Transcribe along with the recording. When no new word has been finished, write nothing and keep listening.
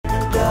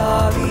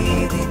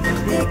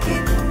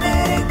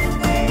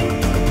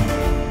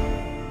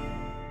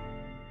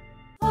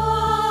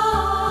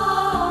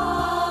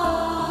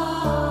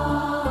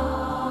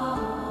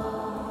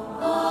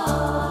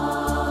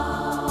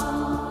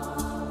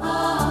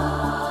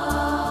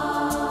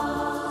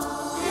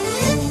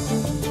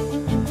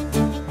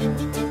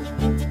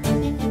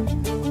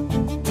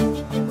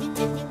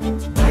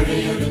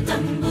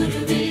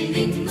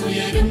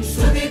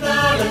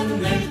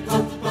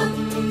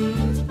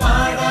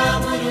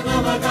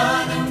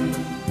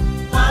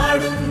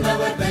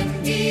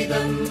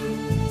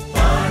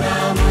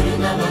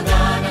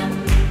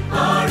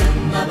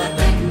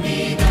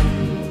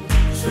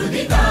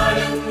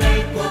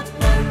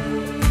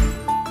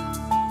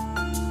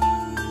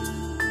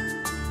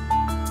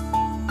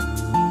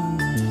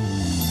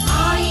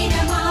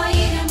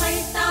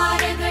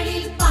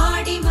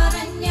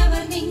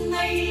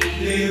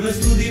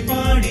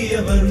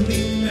പാടിയവർ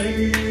നിങ്ങൾ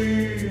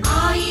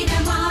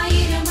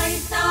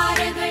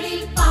ആയിരമായിരമൾത്താരകളിൽ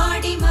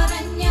പാടി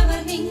മറഞ്ഞവർ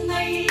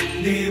നിങ്ങൾ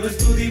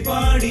ദേവസ്തുതി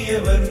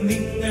പാടിയവർ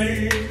നിങ്ങൾ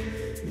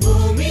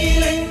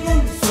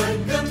ഭൂമിയിലെങ്ങും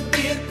സ്വർഗം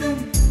തീർക്കും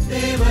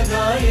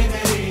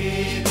ദേവഗായകരേ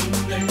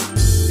നിങ്ങൾ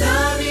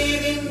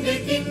ദാവീദിന്റെ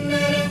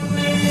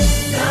കിന്നരങ്ങൾ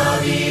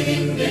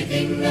ദാവീദിന്റെ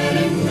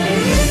കിന്നരങ്ങൾ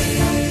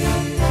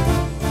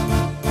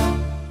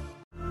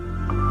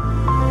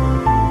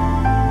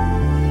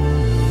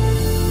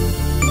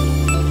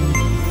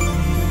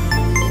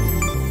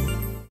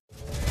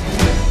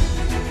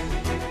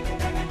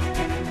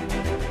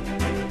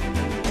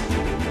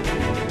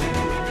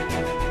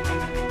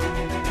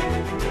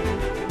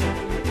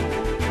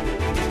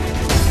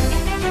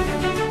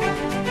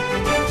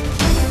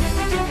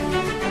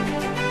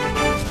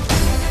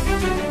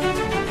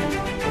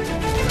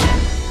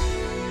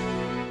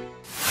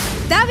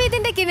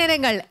ദാവീദിന്റെ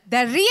കിന്നരങ്ങൾ ദ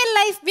റിയൽ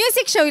ലൈഫ്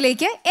മ്യൂസിക്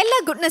ഷോയിലേക്ക് എല്ലാ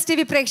ഗുഡ്നസ്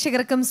ടിവി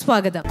പ്രേക്ഷകർക്കും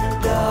സ്വാഗതം.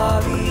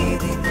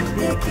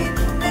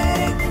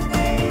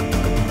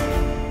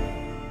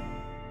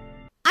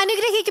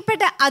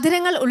 അനുഗ്രഹിക്കപ്പെട്ട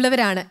അധരങ്ങൾ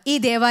ഉള്ളവരാണ് ഈ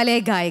ദേവാലയ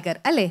ഗായകർ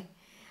അല്ലേ?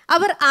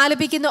 അവർ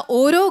ആലപിക്കുന്ന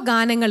ഓരോ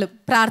ഗാനങ്ങളും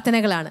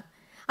പ്രാർത്ഥനകളാണ്.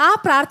 ആ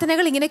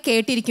പ്രാർത്ഥനകൾ ഇങ്ങനെ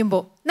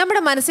കേട്ടിരിക്കുമ്പോൾ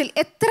നമ്മുടെ മനസ്സിൽ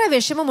എത്ര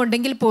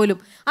വിഷമമുണ്ടെങ്കിൽ പോലും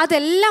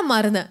അതെല്ലാം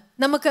മറന്ന്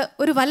നമുക്ക്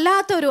ഒരു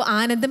വല്ലാത്ത ഒരു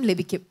ആനന്ദം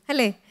ലഭിക്കും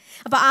അല്ലേ?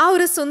 അപ്പോൾ ആ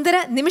ഒരു സുന്ദര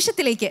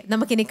നിമിഷത്തിലേക്ക്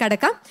നമുക്കിനി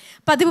കടക്കാം.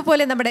 പതിവ്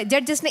പോലെ നമ്മുടെ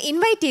ജഡ്ജസിനെ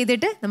ഇൻവൈറ്റ്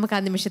ചെയ്തിട്ട് നമുക്ക് ആ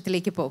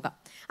നിമിഷത്തിലേക്ക് പോകാം.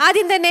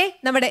 ആദ്യം തന്നെ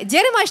നമ്മുടെ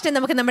ജെറി മാഷിനെ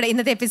നമുക്ക് നമ്മുടെ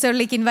ഇന്നത്തെ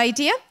എപ്പിസോഡിലേക്ക് ഇൻവൈറ്റ്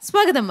ചെയ്യാം.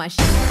 സ്വാഗതം മാഷ്.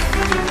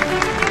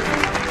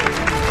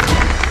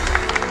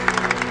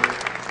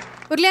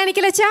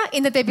 ഉരുളിയാനിക്കലച്ച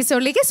ഇന്നത്തെ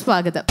എപ്പിസോഡിലേക്ക്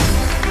സ്വാഗതം.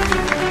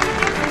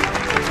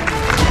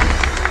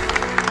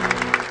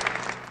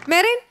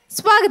 മെറിൻ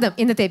സ്വാഗതം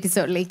ഇന്നത്തെ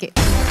എപ്പിസോഡിലേക്ക്.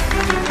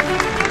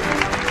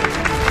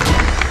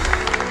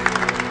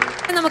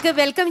 നമുക്ക്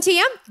വെൽക്കം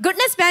ചെയ്യാം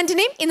ഗുഡ്നസ്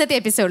ബാൻഡിനെയും ഇന്നത്തെ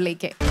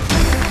എപ്പിസോഡിലേക്ക്.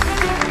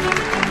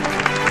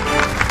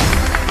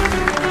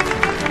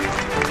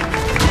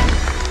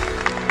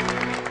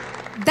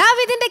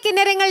 ദാവീദിന്റെ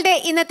കിന്നരങ്ങളുടെ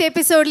ഇന്നത്തെ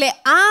എപ്പിസോഡിലെ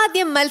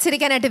ആദ്യം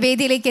മത്സരിക്കാനായിട്ട്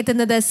വേദിയിലേക്ക്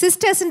എത്തുന്നത്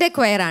സിസ്റ്റേഴ്സിന്റെ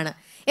ക്വയർ ആണ്.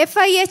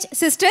 FIH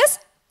സിസ്റ്റേഴ്സ്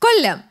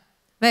കൊല്ലം.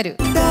 വരൂ.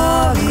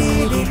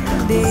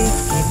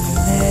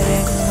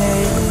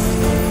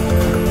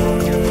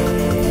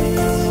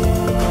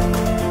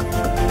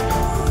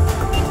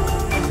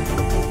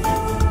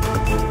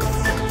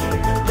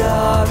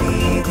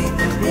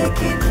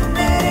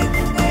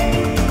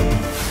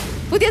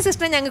 പുതിയ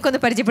സിസ്റ്റർ ഞങ്ങൾക്കൊന്ന്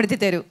പരിചയപ്പെടുത്തി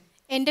തരൂ.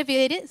 എൻ്റെ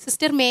പേര്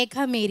സിസ്റ്റർ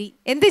മേഘ മേരി.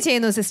 എന്ത്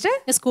ചെയ്യുന്നു സിസ്റ്റർ?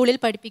 സ്കൂളിൽ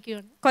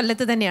പഠിപ്പിക്കുകയാണ്.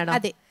 കൊല്ലത്ത് തന്നെയാണോ?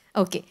 അതെ.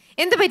 ഓക്കെ.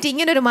 എന്ത് പറ്റി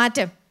ഇങ്ങനൊരു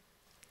മാറ്റം?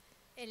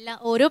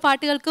 ഓരോ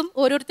പാട്ടുകൾക്കും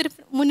ഓരോരുത്തർ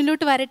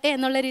മുന്നിലോട്ട് വരട്ടെ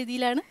എന്നുള്ള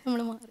രീതിയിലാണ്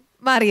നമ്മൾ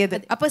മാറിയത്.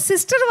 അപ്പൊ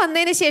സിസ്റ്റർ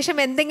വന്നതിന് ശേഷം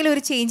എന്തെങ്കിലും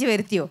ഒരു ചേഞ്ച്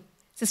വരുത്തിയോ?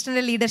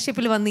 സിസ്റ്ററിന്റെ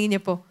ലീഡർഷിപ്പിൽ വന്നു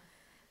കഴിഞ്ഞപ്പോ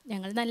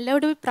ഞങ്ങൾ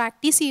നല്ലോട്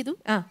പ്രാക്ടീസ് ചെയ്തു.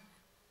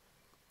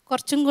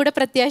 കുറച്ചും കൂടെ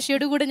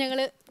പ്രത്യാശയോട് കൂടെ ഞങ്ങൾ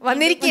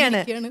വന്നിരിക്കുകയാണ്.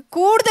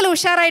 കൂടുതൽ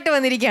ഉഷാറായിട്ട്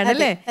വന്നിരിക്കുകയാണ്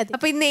അല്ലേ?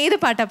 അപ്പൊ ഇന്ന് ഏത്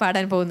പാട്ടാ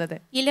പാടാൻ പോകുന്നത്?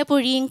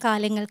 ഇലപൊഴിയും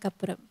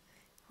കാലങ്ങൾക്കപ്പുറം.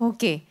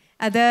 ഓക്കെ.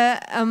 അത്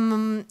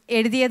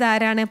എഴുതിയത്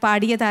ആരാണ്?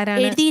 പാടിയത്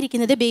ആരാണ്?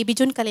 എഴുതിയിരിക്കുന്നത് ബേബി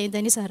ജോൺ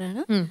കലയന്താനി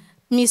സാറാണ്.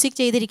 മ്യൂസിക്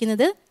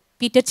ചെയ്തിരിക്കുന്നത്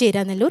പീറ്റർ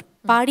ചേരാനെല്ലൂർ.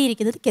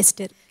 പാടിയിരിക്കുന്നത്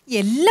കെസ്റ്റർ.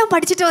 എല്ലാം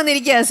പഠിച്ചിട്ട്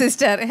വന്നിരിക്കുക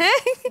സിസ്റ്റർ.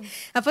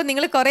 അപ്പൊ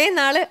നിങ്ങൾ കുറെ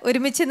നാള്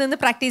ഒരുമിച്ച് നിന്ന്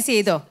പ്രാക്ടീസ്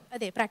ചെയ്തോ?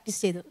 അതെ, പ്രാക്ടീസ്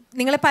ചെയ്തു.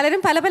 നിങ്ങൾ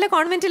പലരും പല പല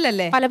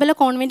കോൺവെന്റിലല്ലേ? പല പല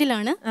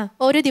കോൺവെന്റിലാണ്.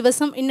 ഓരോ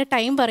ദിവസം ഇന്ന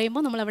ടൈം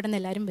പറയുമ്പോൾ നമ്മൾ അവിടെ നിന്ന്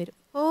എല്ലാവരും വരും.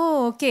 ഓ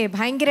ഓക്കെ.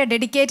 ഭയങ്കര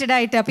ഡെഡിക്കേറ്റഡ്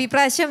ആയിട്ട്. അപ്പൊ ഈ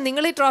പ്രാവശ്യം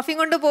നിങ്ങൾ ഈ ട്രോഫി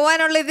കൊണ്ട്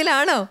പോകാനുള്ള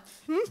ഇതിലാണോ?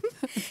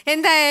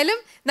 എന്തായാലും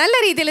നല്ല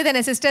രീതിയിൽ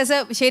തന്നെ സിസ്റ്റേഴ്സ്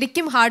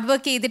ശരിക്കും ഹാർഡ്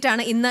വർക്ക്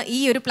ചെയ്തിട്ടാണ് ഇന്ന് ഈ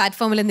ഒരു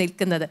പ്ലാറ്റ്ഫോമിൽ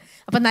നിൽക്കുന്നത്.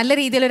 അപ്പൊ നല്ല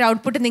രീതിയിലൊരു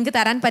ഔട്ട്പുട്ട് നിങ്ങൾക്ക്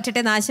തരാൻ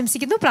പറ്റട്ടെ എന്ന്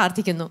ആശംസിക്കുന്നു,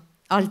 പ്രാർത്ഥിക്കുന്നു.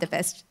 All the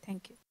best.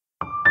 Thank you.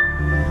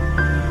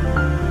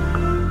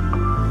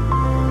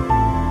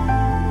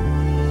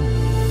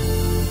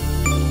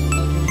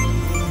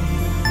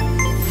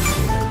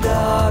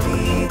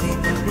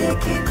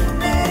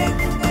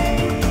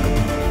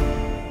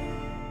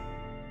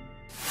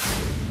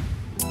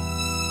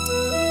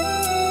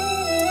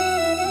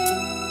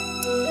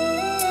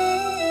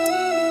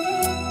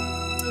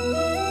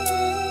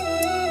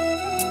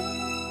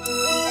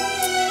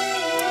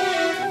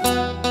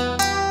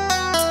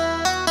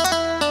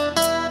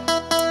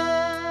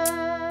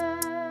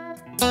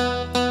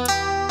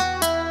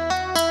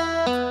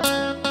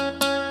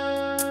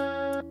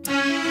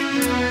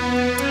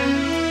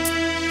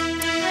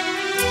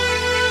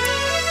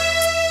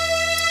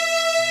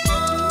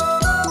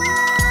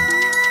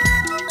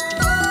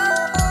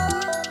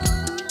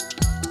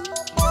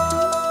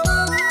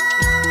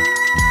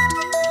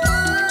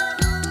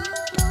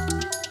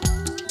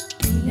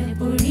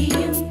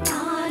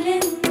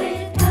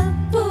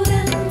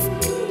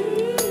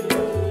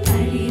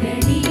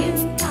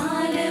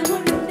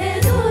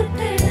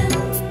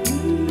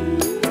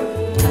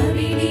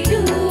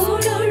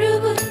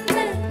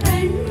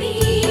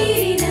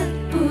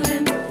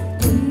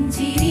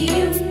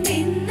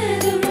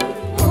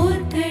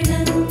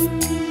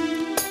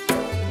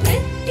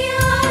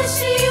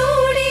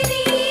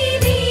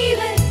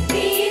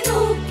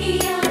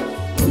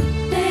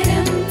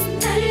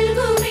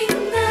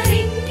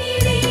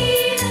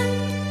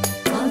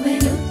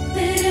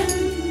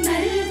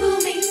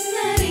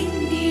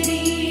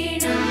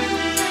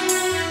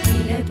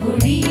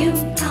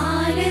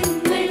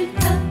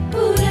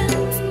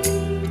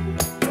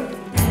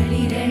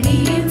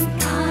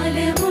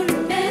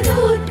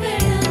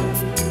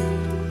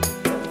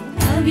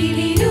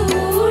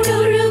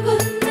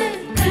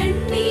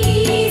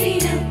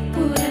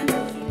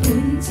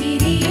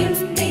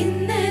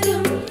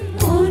 പുഞ്ചിരിയുണ്ടെന്നതും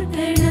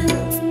ഓർക്കണം.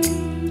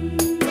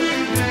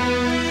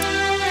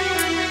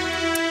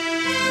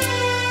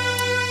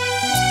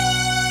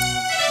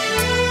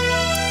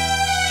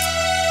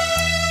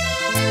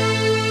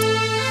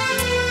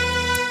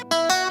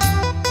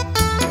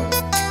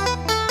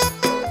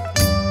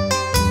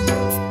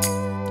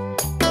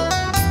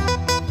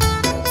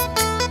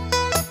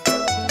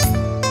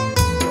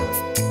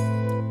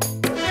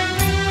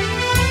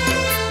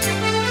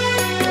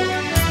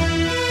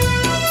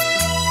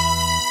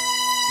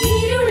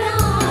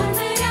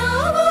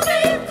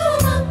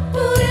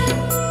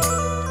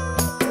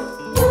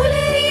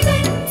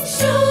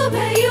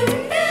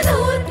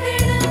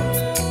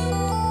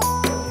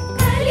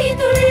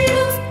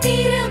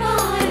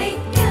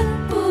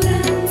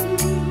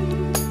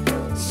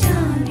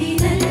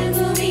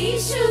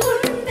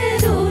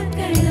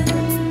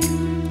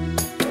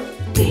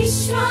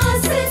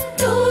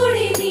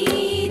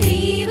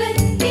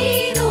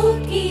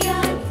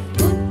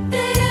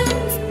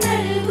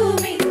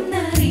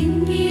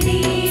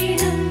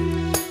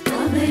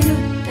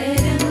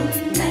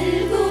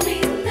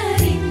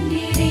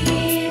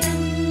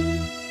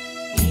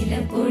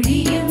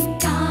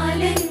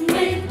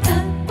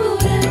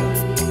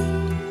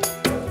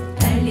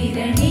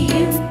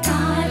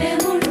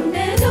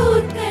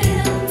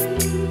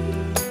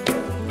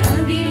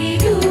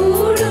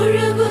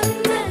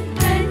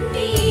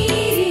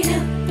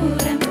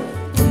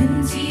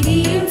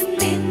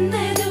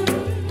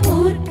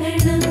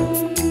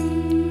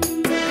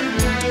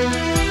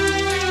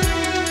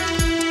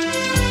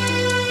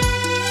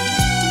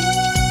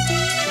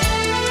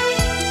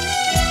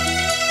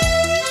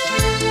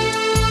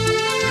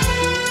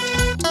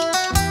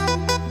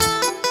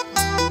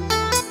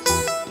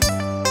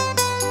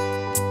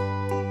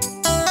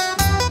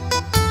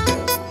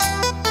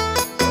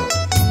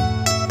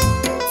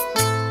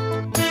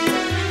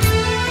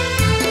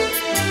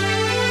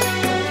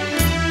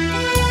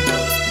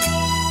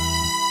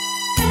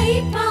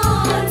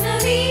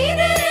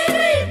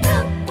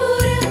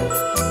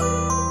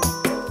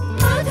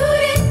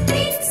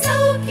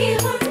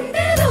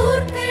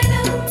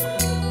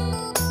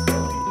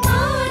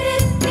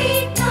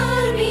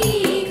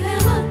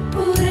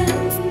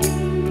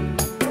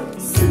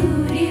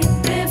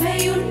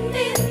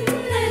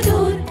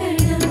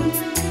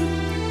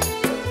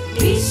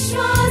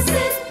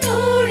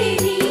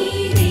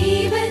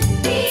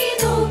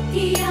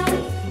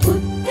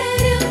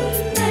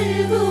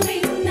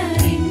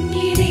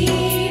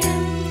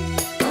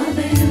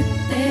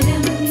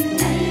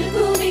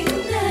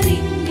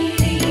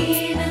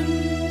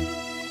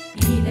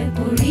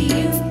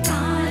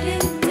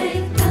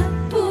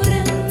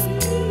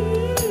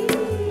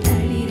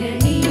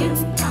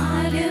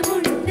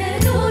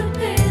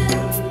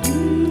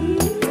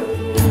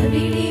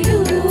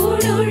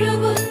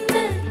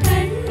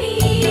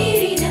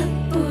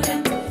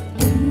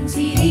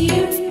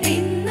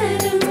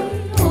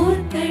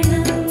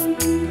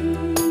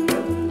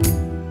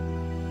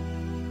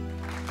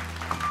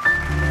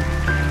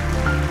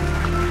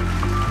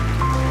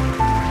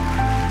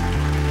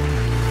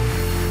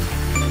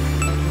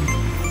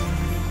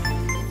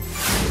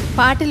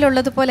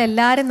 പാട്ടിലുള്ളതുപോലെ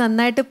എല്ലാവരും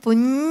നന്നായിട്ട്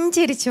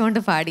പുഞ്ചിരിച്ചുകൊണ്ട്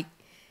പാടി.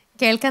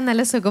 കേൾക്കാൻ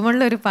നല്ല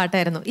സുഖമുള്ള ഒരു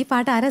പാട്ടായിരുന്നു. ഈ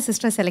പാട്ട് ആരാ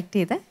സിസ്റ്റർ സെലക്ട്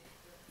ചെയ്തത്?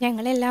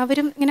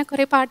 ഞങ്ങളെല്ലാവരും ഇങ്ങനെ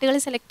കുറേ പാട്ടുകൾ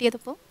സെലക്ട്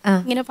ചെയ്തപ്പോൾ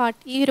ഇങ്ങനെ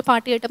ഈ ഒരു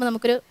പാട്ട് കേട്ടപ്പോൾ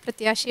നമുക്കൊരു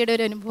പ്രത്യാശയുടെ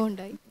ഒരു അനുഭവം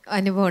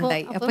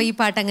ഉണ്ടായി. അപ്പൊ ഈ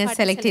പാട്ട് അങ്ങനെ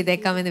സെലക്ട്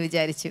ചെയ്തേക്കാമെന്ന്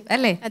വിചാരിച്ചു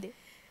അല്ലേ?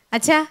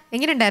 അച്ഛാ,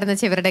 എങ്ങനെ ഉണ്ടായിരുന്നു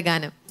ഇവരുടെ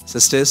ഗാനം?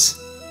 സിസ്റ്റേഴ്സ്,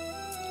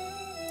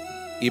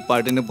 ഈ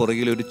പാട്ടിന്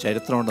പുറകിൽ ഒരു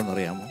ചരിത്രം ഉണ്ടെന്ന്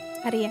അറിയാമോ?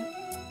 അറിയാം.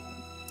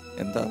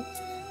 എന്താ?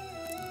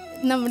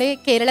 നമ്മുടെ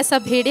കേരള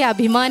സഭയുടെ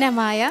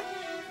അഭിമാനമായ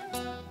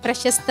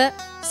പ്രശസ്ത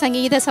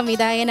സംഗീത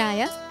സംവിധായകനായ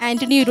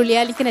ആന്റണി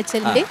ഉരുളിയാലിക്കൻ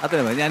അച്ഛൻ്റെ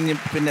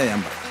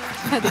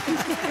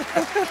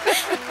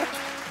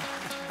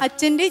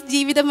അച്ഛൻ്റെ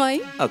ജീവിതമായി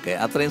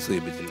അത്രയും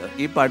സൂചിപ്പിച്ചില്ല.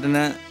 ഈ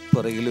പാട്ടിന്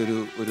പുറകിൽ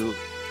ഒരു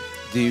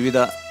ജീവിത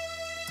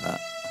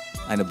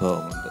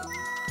അനുഭവമുണ്ട്.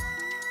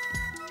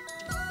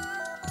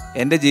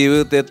 എൻ്റെ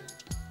ജീവിതത്തെ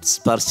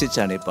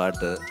സ്പർശിച്ചാണ് ഈ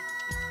പാട്ട്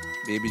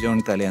ബേബി ജോൺ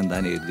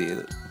കലയന്താൻ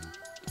എഴുതിയത്.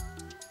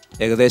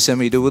 ഏകദേശം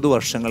 20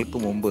 വർഷങ്ങൾക്ക്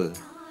മുമ്പ്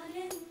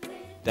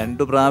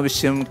 2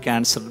 പ്രാവശ്യം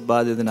ക്യാൻസർ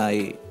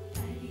ബാധിതനായി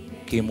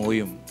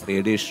കീമോയും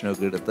റേഡിയേഷനും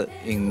ഒക്കെ എടുത്ത്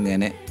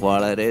ഇങ്ങനെ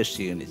വളരെ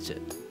ക്ഷീണിച്ച്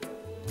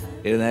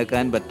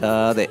എഴുന്നേൽക്കാൻ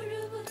പറ്റാതെ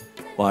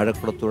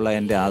വാഴക്കുളത്തുള്ള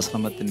എൻ്റെ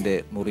ആശ്രമത്തിൻ്റെ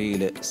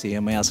മുറിയിൽ,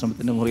 CMI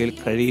ആശ്രമത്തിൻ്റെ മുറിയിൽ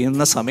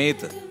കഴിയുന്ന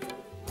സമയത്ത്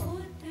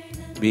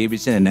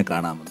ബേബിച്ചൻ എന്നെ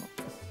കാണാൻ വന്നു.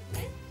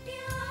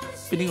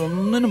 പിന്നെ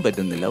ഒന്നിനും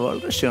പറ്റുന്നില്ല,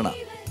 വളരെ ക്ഷീണം.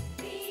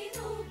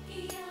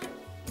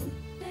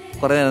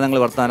 കുറേ നേരം ഞങ്ങൾ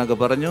വർത്തമാനമൊക്കെ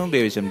പറഞ്ഞു,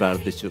 ബേബിച്ചൻ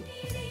പ്രാർത്ഥിച്ചു.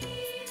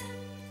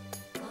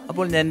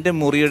 അപ്പോൾ എൻ്റെ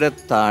മുറിയുടെ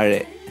താഴെ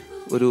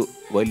ഒരു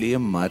വലിയ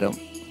മരം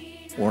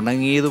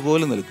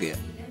ഉണങ്ങിയതുപോലെ നിൽക്കുക,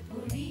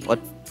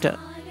 ഒറ്റ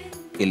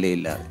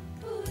ഇലയില്ലാതെ,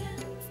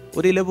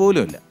 ഒരു ഇല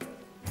പോലും ഇല്ല.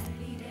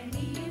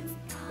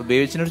 അപ്പോൾ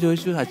ബേബിച്ചനോട്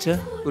ചോദിച്ചു, അച്ഛാ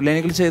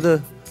ഉരുളേനെങ്കിൽ ചെയ്ത്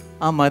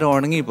ആ മരം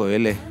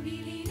ഉണങ്ങിപ്പോയല്ലേ?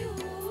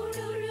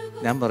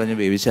 ഞാൻ പറഞ്ഞു,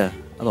 ബേബിച്ച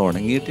അത്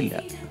ഉണങ്ങിയിട്ടില്ല,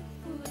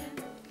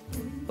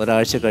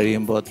 ഒരാഴ്ച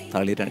കഴിയുമ്പോൾ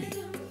തളിരണി.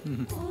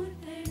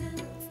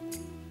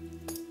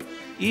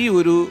 ഈ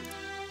ഒരു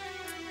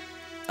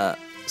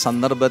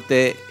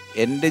സന്ദർഭത്തെ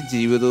എൻ്റെ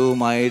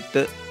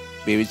ജീവിതവുമായിട്ട്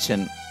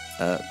ബേബിച്ചൻ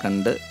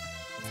കണ്ട്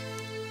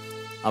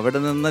അവിടെ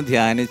നിന്ന്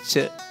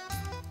ധ്യാനിച്ച്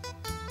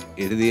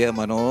എഴുതിയ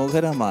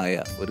മനോഹരമായ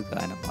ഒരു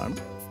ഗാനമാണ്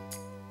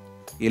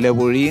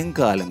ഇലപൊഴിയും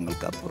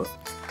കാലങ്ങൾക്കപ്പുറം.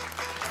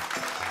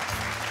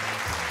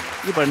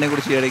 ഈ പാട്ടിനെ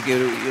കുറിച്ച് ഇടയ്ക്ക്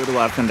ഈ ഒരു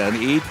വാർത്ത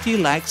ഉണ്ടായിരുന്നു. 80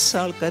 lakhs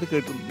ആൾക്കാർ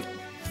കേട്ടിട്ടുണ്ട്.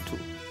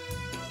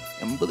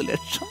 80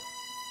 ലക്ഷം.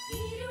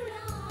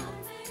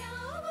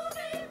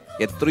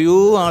 എത്രയോ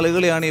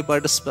ആളുകളെയാണ് ഈ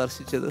പാട്ട്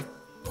സ്പർശിച്ചത്.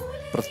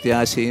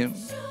 പ്രത്യാശയും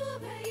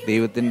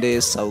ദൈവത്തിൻ്റെ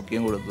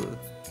സൗഖ്യം കൊടുത്തത്.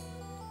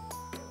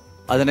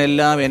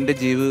 അതിനെല്ലാം എൻ്റെ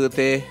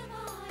ജീവിതത്തെ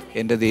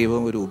എൻ്റെ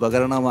ദൈവം ഒരു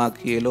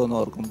ഉപകരണമാക്കിയല്ലോ എന്ന്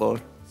ഓർക്കുമ്പോൾ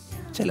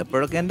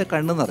ചിലപ്പോഴൊക്കെ എൻ്റെ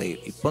കണ്ണ് നിറയും.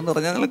 ഇപ്പം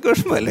നിറഞ്ഞാൽ നിനക്ക്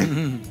വിഷമല്ലേ?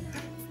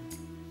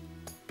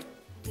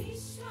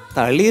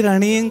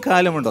 തളിരണിയും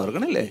കാലമുണ്ട്,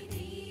 ഓർക്കണല്ലേ?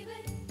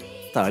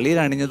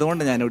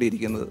 തളിരണിഞ്ഞതുകൊണ്ട് ഞാനിവിടെ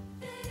ഇരിക്കുന്നത്.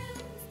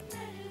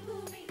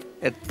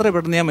 എത്ര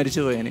പെട്ടെന്ന് ഞാൻ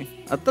മരിച്ചു പോയേനെ.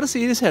 അത്ര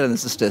സീരിയസ് ആയിരുന്നു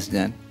സിസ്റ്റേഴ്സ്.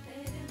 ഞാൻ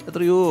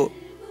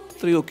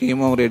എത്രയോ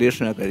കീമോ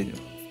റേഡിയേഷനൊക്കെ കഴിഞ്ഞു.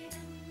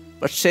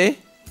 പക്ഷേ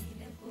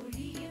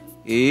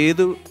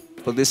ഏത്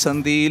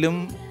പ്രതിസന്ധിയിലും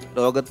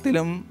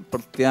ലോകത്തിലും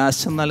പ്രത്യാശ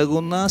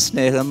നൽകുന്ന,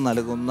 സ്നേഹം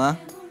നൽകുന്ന,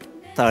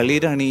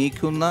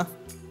 തളിരണിയിക്കുന്ന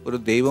ഒരു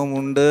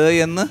ദൈവമുണ്ട്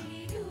എന്ന്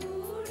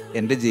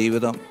എൻ്റെ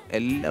ജീവിതം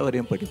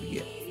എല്ലാവരെയും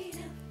പഠിപ്പിക്കുക.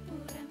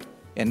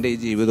 എൻ്റെ ഈ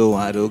ജീവിതവും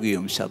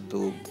ആരോഗ്യവും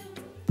ശബ്ദവും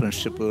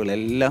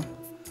ഫ്രണ്ട്ഷിപ്പുകളെല്ലാം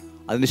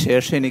അതിന്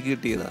ശേഷം എനിക്ക്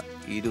കിട്ടിയതാണ്,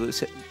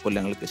 20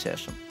 കൊല്ലങ്ങൾക്ക്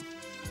ശേഷം.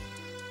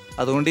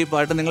 അതുകൊണ്ട് ഈ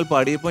പാട്ട് നിങ്ങൾ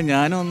പാടിയപ്പോൾ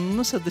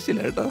ഞാനൊന്നും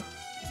ശ്രദ്ധിച്ചില്ല കേട്ടോ.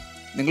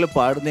 നിങ്ങൾ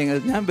പാടുന്ന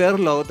ഞാൻ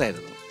വേറൊരു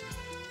ലോകത്തായിരുന്നു.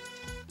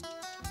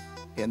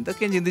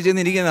 എന്തൊക്കെയാണ്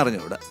ചിന്തിച്ചെന്ന് എനിക്കെന്ന്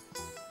അറിഞ്ഞൂടാ.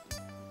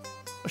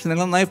 പക്ഷെ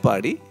നിങ്ങൾ നന്നായി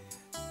പാടി.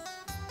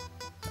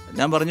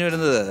 ഞാൻ പറഞ്ഞു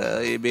വരുന്നത്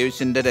ഈ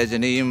ബേബിച്ചിൻ്റെ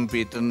രചനയും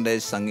പീറ്ററിൻ്റെ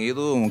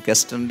സംഗീതവും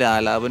കെസ്റ്ററിൻ്റെ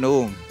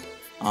ആലാപനവും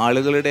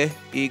ആളുകളുടെ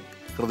ഈ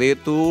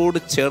ഹൃദയത്തോട്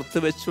ചേർത്ത്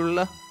വെച്ചുള്ള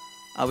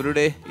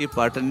അവരുടെ ഈ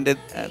പാട്ടിൻ്റെ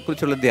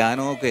കുറിച്ചുള്ള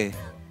ധ്യാനമൊക്കെ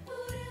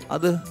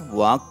അത്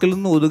വാക്കിൽ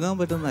നിന്ന് ഒതുങ്ങാൻ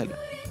പറ്റുന്നതല്ല.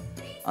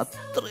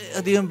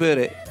 അത്രയധികം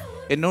പേരെ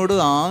എന്നോട്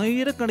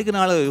ആയിരക്കണക്കിന്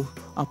ആളുകൾ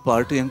ആ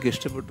പാട്ട് ഞങ്ങൾക്ക്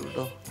ഇഷ്ടപ്പെട്ടു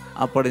കേട്ടോ,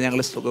 ആ പാട്ട്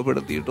ഞങ്ങളെ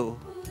സുഖപ്പെടുത്തിയിട്ടോ.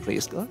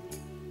 Praise God.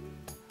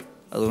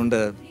 അതുകൊണ്ട്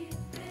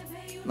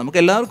നമുക്ക്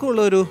എല്ലാവർക്കും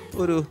ഉള്ള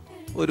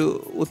ഒരു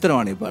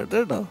ഉത്തരമാണ് ഈ പാട്ട്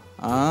കേട്ടോ.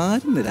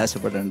 ആരും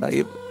നിരാശപ്പെടേണ്ട.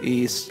 ഈ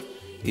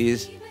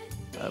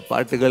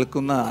പാട്ട്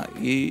കേൾക്കുന്ന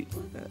ഈ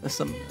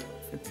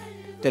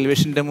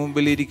ടെലിവിഷൻ്റെ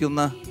മുമ്പിൽ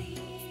ഇരിക്കുന്ന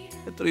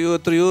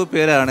എത്രയോ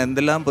പേരാണ്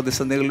എന്തെല്ലാം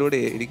പ്രതിസന്ധികളിലൂടെ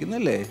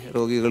ഇരിക്കുന്നല്ലേ.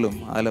 രോഗികളും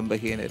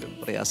ആലംബഹീനരും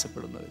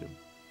പ്രയാസപ്പെടുന്നവരും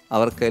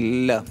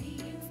അവർക്കെല്ലാം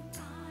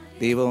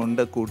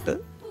ദൈവമുണ്ട് കൂട്ട്.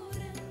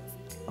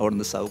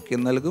 അവിടുന്ന്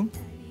സൗഖ്യം നൽകും,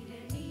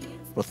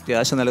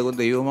 പ്രത്യാശ നൽകും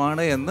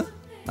ദൈവമാണ് എന്ന്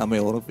നമ്മെ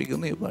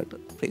ഓർമ്മിപ്പിക്കുന്നു ഈ പാട്ട്.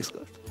 Praise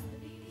God.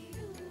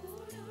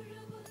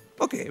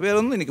 ഓക്കെ,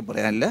 വേറൊന്നും എനിക്ക്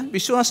പറയാനില്ല.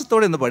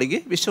 വിശ്വാസത്തോടെ ഒന്ന്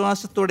പഠിക്കുക.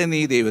 വിശ്വാസത്തോടെ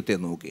നീ ദൈവത്തെ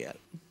നോക്കിയാൽ,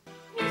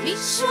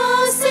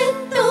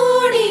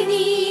 വിശ്വാസത്തോടെ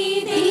നീ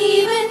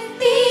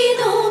ദൈവത്തെ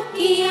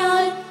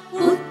നോക്കിയാൽ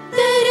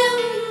ഉത്തരം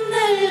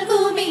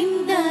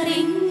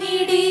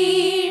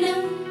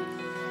നൽകുമെന്നറിഞ്ഞിടേണം.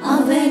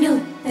 അവൻ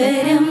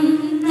ഉത്തരം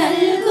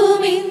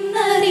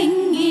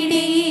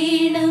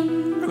നൽകുമെന്നറിഞ്ഞിടേണം.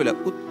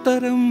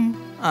 ഉത്തരം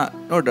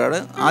നോട്ടാണ്.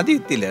 ആദ്യം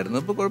എത്തിയില്ലായിരുന്നു,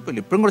 ഇപ്പോൾ കുഴപ്പമില്ല.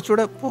 ഇപ്പോഴും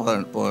കുറച്ചുകൂടെ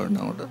പോകണം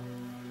അങ്ങോട്ട്.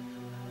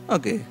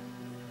 ഓക്കെ,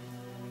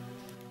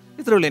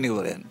 ഇത്രയുള്ളൂ എനിക്ക്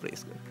പറയാൻ.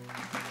 Praise God.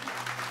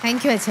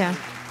 താങ്ക് യു അച്ഛാ.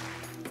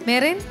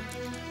 മെറിൻ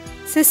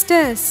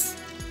സിസ്റ്റേഴ്സ്,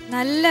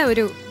 നല്ല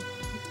ഒരു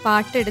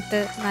പാട്ടെടുത്ത്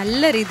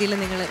നല്ല രീതിയിൽ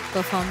നിങ്ങൾ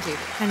പെർഫോം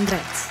ചെയ്തു.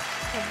 കൺഗ്രാറ്റ്സ്.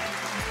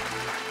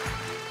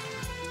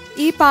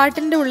 ഈ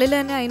പാട്ടിൻ്റെ ഉള്ളിൽ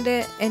തന്നെ അതിൻ്റെ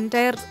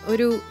എൻറ്റയർ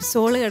ഒരു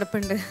സോള്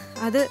കിടപ്പുണ്ട്.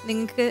 അത്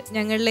നിങ്ങൾക്ക്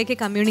ഞങ്ങളിലേക്ക്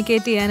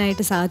കമ്മ്യൂണിക്കേറ്റ്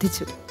ചെയ്യാനായിട്ട്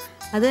സാധിച്ചു.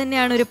 അത്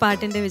തന്നെയാണ് ഒരു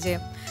പാട്ടിൻ്റെ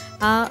വിജയം.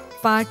 ആ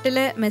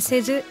പാട്ടിലെ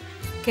മെസ്സേജ്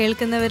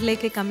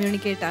കേൾക്കുന്നവരിലേക്ക്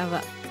കമ്മ്യൂണിക്കേറ്റ് ആവുക,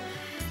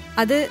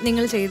 അത്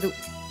നിങ്ങൾ ചെയ്തു.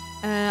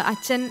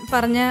 അച്ഛൻ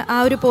പറഞ്ഞ ആ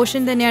ഒരു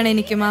പോർഷൻ തന്നെയാണ്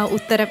എനിക്കും ആ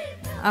ഉത്തരം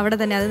അവിടെ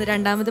തന്നെ. അത്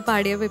രണ്ടാമത്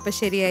പാടിയപ്പോൾ ഇപ്പം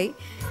ശരിയായി.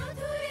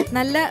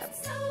 നല്ല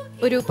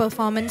ഒരു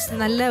പെർഫോമൻസ്,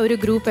 നല്ല ഒരു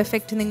ഗ്രൂപ്പ്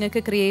എഫക്റ്റ്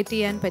നിങ്ങൾക്ക് ക്രിയേറ്റ്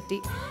ചെയ്യാൻ പറ്റി.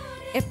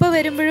 എപ്പോൾ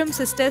വരുമ്പോഴും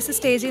സിസ്റ്റേഴ്സ്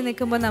സ്റ്റേജിൽ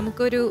നിൽക്കുമ്പോൾ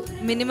നമുക്കൊരു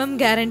മിനിമം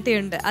ഗ്യാരണ്ടി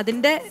ഉണ്ട്.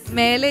 അതിൻ്റെ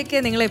മേലേക്ക്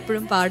നിങ്ങൾ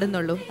എപ്പോഴും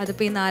പാടുന്നുള്ളൂ.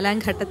 അതിപ്പോൾ ഈ 4ാം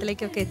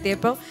ഘട്ടത്തിലേക്കൊക്കെ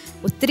എത്തിയപ്പോൾ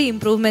ഒത്തിരി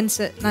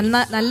ഇമ്പ്രൂവ്മെൻറ്റ്സ്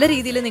നല്ല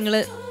രീതിയിൽ നിങ്ങൾ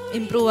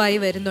ഇമ്പ്രൂവ് ആയി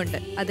വരുന്നുണ്ട്.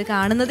 അത്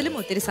കാണുന്നതിലും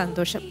ഒത്തിരി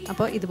സന്തോഷം.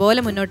 അപ്പോൾ ഇതുപോലെ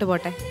മുന്നോട്ട്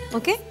പോട്ടെ.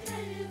 ഓക്കെ,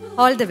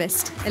 ഓൾ ദി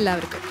ബെസ്റ്റ്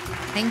എല്ലാവർക്കും.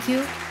 Thank you.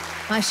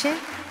 മാഷേ,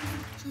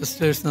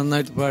 സിസ്റ്റേഴ്സ്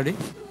നന്നായിട്ട് പാടി.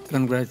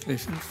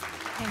 കൺഗ്രാറ്റുലേഷൻസ്.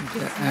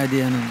 ആഡ്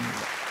ചെയ്യാനൊന്നുമില്ല.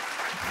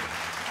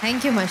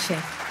 താങ്ക് യു മാഷേ.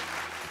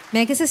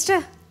 മേഘ സിസ്റ്റർ,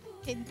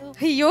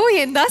 അയ്യോ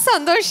എന്താ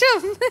സന്തോഷം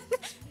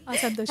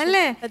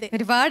അല്ലേ?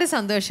 ഒരുപാട്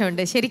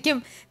സന്തോഷമുണ്ട് ശരിക്കും.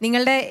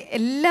 നിങ്ങളുടെ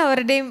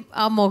എല്ലാവരുടെയും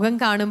ആ മുഖം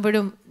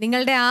കാണുമ്പോഴും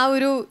നിങ്ങളുടെ ആ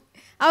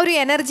ഒരു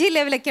എനർജി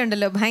ലെവലൊക്കെ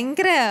ഉണ്ടല്ലോ,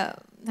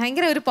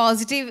 ഭയങ്കര ഒരു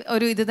പോസിറ്റീവ്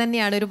ഒരു ഇത്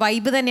തന്നെയാണ്, ഒരു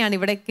വൈബ് തന്നെയാണ്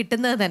ഇവിടെ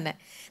കിട്ടുന്നത് തന്നെ.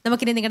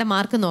 നമുക്കിനി നിങ്ങളുടെ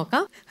മാർക്ക്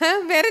നോക്കാം.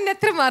 വേറെ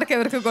എത്ര മാർക്ക്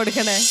അവർക്ക്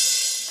കൊടുക്കണേ?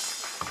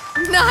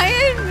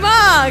 9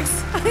 marks.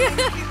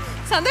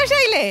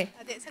 സന്തോഷായില്ലേ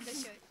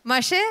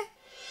മാഷേ?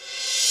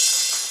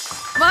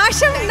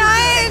 മാഷം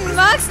 9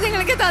 marks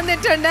നിങ്ങൾക്ക്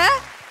തന്നിട്ടുണ്ട്.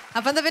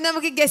 അപ്പൊ എന്താ പിന്നെ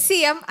നമുക്ക് ഗസ്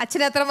ചെയ്യാം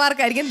അച്ഛൻ എത്ര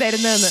മാർക്കായിരിക്കും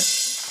തരുന്നതെന്ന്.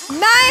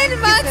 9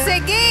 marks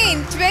again.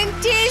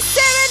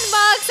 27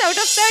 marks out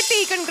of 30.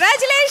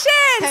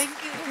 Congratulations.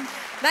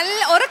 നല്ല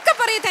ഉറക്കെ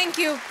പറയൂ.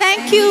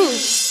 Thank you.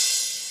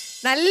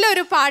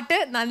 നല്ലൊരു പാട്ട്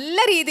നല്ല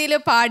രീതിയിൽ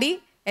പാടി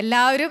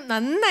എല്ലാവരും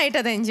നന്നായിട്ട്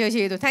അത് എൻജോയ്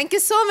ചെയ്തു. Thank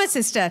you so much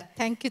sister.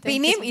 Thank you.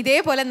 ഇനിയും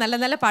ഇതേപോലെ നല്ല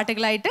നല്ല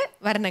പാട്ടുകളായിട്ട്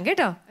വരണം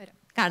കേട്ടോ.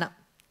 കാണാം.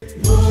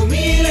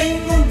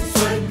 ഭൂമിയിലെങ്ങും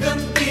സ്വർഗം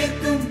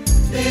തീർക്കും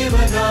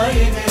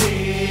ദേവഗായകരേ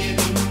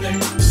നിങ്ങൾ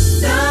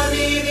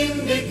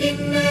ദാവീദിന്റെ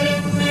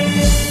കിന്നരങ്ങൾ,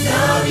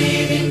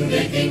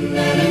 ദാവീദിന്റെ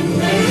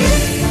കിന്നരങ്ങൾ.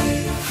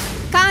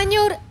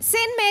 Kanjoor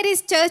saint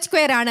Mary's church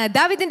square ആണ്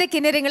ദാവീദിന്റെ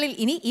കിന്നരങ്ങളിൽ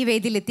ഇനി ഈ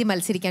വേദിയിൽ എത്തി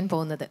മത്സരിക്കാൻ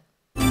പോകുന്നത്.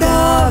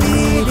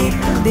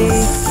 ദാവീദിന്റെ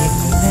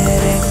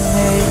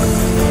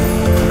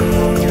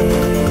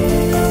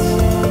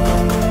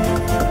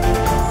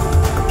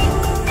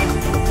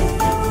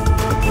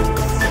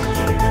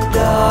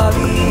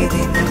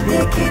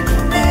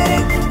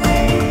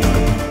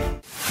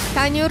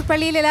കാഞ്ഞൂർ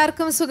പള്ളിയിൽ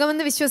എല്ലാവർക്കും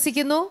സുഖമെന്ന്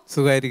വിശ്വസിക്കുന്നു.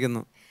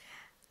 സുഖമായിരിക്കുന്നു.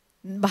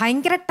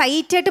 ഭയങ്കര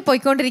ടൈറ്റ് ആയിട്ട്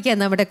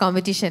പോയിക്കൊണ്ടിരിക്കുകയാണ് നമ്മുടെ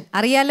കോമ്പറ്റീഷൻ.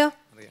 അറിയാലോ,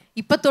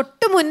 ഇപ്പൊ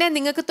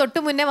നിങ്ങൾക്ക് തൊട്ട്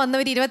മുന്നേ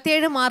വന്നവർ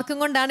 27 മാർക്കും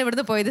കൊണ്ടാണ്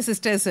ഇവിടുന്ന് പോയത്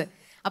സിസ്റ്റേഴ്സ്.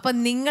 അപ്പൊ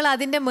നിങ്ങൾ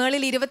അതിന്റെ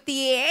മേളിൽ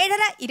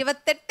 27,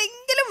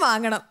 28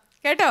 വാങ്ങണം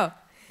കേട്ടോ.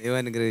 ദൈവം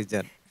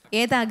അനുഗ്രഹിച്ചാൽ.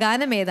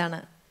 ഗാനം ഏതാണ്?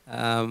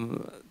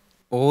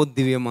 ഓ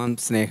ദിവ്യമാം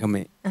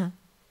സ്നേഹമേ.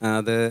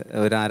 അത്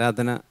ഒരു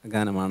ആരാധന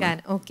ഗാനമാണ്.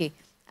 ഓക്കെ,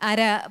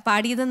 ആരാ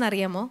പാടിയതെന്ന്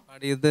അറിയാമോ?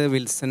 പാടിയത്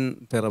വിൽസൺ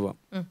പിറവം.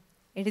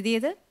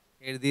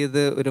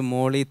 എഴുതിയത് ഒരു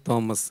മോളി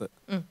തോമസ്.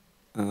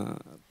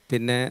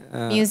 പിന്നെ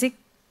മ്യൂസിക്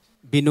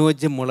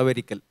ബിനോജ്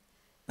മുളവരിക്കൽ.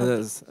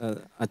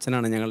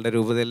 അച്ഛനാണ്, ഞങ്ങളുടെ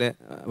രൂപതയിലെ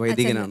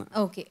വൈദികനാണ്.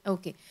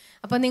 ഓക്കെ.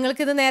 അപ്പൊ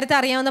നിങ്ങൾക്ക് ഇത് നേരത്തെ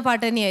അറിയാവുന്ന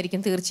പാട്ട്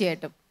തന്നെയായിരിക്കും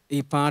തീർച്ചയായിട്ടും. ഈ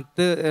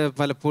പാട്ട്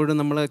പലപ്പോഴും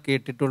നമ്മൾ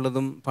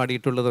കേട്ടിട്ടുള്ളതും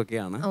പാടിയിട്ടുള്ളതും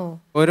ഒക്കെയാണ്.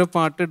 ഓരോ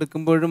പാട്ട്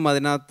എടുക്കുമ്പോഴും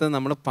അതിനകത്ത്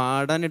നമ്മൾ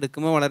പാടാൻ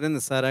എടുക്കുമ്പോൾ വളരെ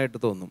നിസ്സാരമായിട്ട്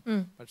തോന്നും.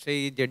 പക്ഷേ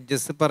ഈ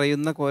ജഡ്ജസ്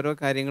പറയുന്ന ഓരോ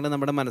കാര്യങ്ങൾ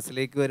നമ്മുടെ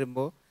മനസ്സിലേക്ക്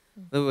വരുമ്പോൾ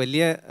അത്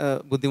വലിയ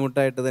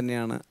ബുദ്ധിമുട്ടായിട്ട്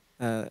തന്നെയാണ്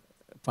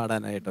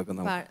പാടാനായിട്ടൊക്കെ.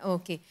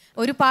 ഓക്കെ,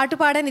 ഒരു പാട്ട്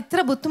പാടാൻ ഇത്ര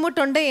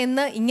ബുദ്ധിമുട്ടുണ്ട്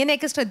എന്ന്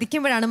ഇങ്ങനെയൊക്കെ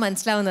ശ്രദ്ധിക്കുമ്പോഴാണ്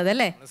മനസ്സിലാവുന്നത്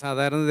അല്ലേ?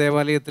 സാധാരണ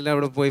ദേവാലയത്തിൽ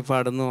അവിടെ പോയി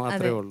പാടുന്നു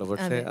അത്രേ ഉള്ളൂ.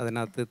 പക്ഷെ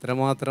അതിനകത്ത്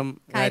ഇത്രമാത്രം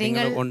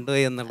കാര്യങ്ങൾ ഉണ്ട്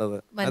എന്നുള്ളത്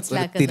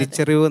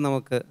തിരിച്ചറിവ്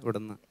നമുക്ക്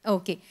ഇവിടുന്ന്.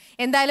 ഓക്കെ,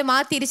 എന്തായാലും ആ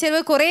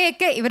തിരിച്ചറിവ്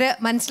കുറേയൊക്കെ ഇവര്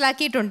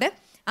മനസ്സിലാക്കിയിട്ടുണ്ട്.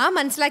 ആ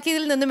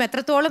മനസ്സിലാക്കിയതിൽ നിന്നും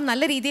എത്രത്തോളം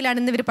നല്ല രീതിയിലാണ്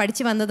ഇന്ന് ഇവർ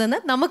പഠിച്ചു വന്നതെന്ന്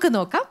നമുക്ക്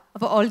നോക്കാം.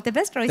 അപ്പോൾ ഓൾ ദി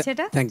ബെസ്റ്റ് റോയ്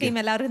ചേട്ടാ. ടീം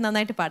എല്ലാവരും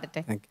നന്നായിട്ട്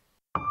പാടട്ടെ.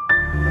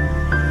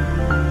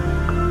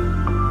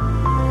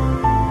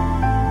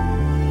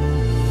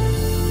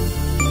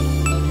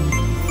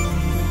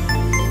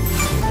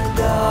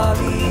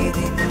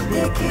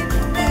 ദാവീദിന്റെ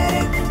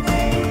കിന്നരങ്ങൾ.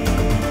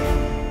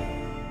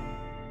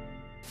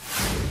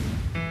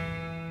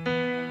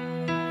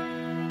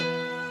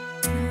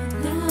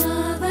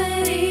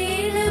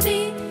 നാഥാവരേണമേ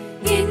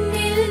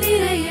എന്നിൽ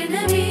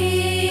നിറയണമേ,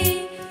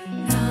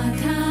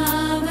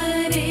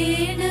 നാഥാവരേണമേ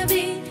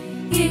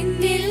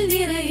എന്നിൽ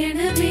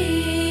നിറയണമേ,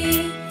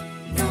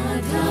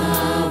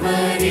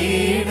 നാഥാവരേണമേ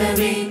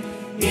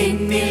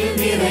എന്നിൽ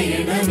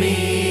നിറയണമേ,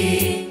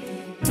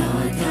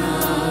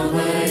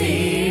 നാഥാവരേണമേ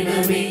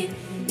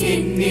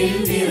എന്നിൽ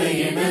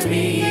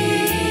നിറയണമേ.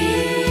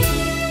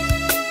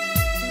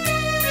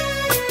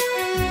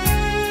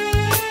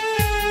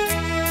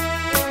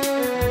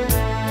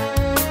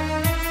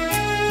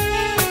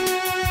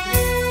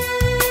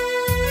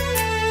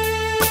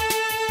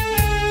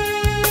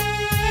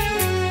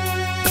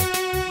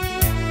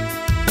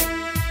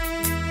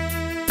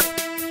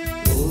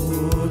 ഓ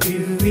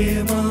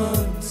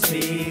ദിവ്യമാം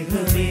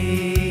സ്നേഹമേ,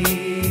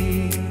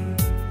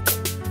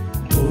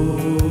 ഓ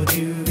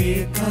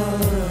ദിവ്യകാരുണ്യമേ,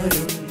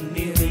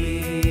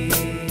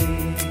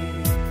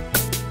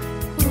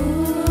 ഓ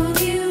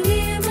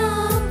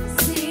ദിവ്യമാം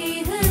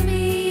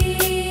സ്നേഹമേ,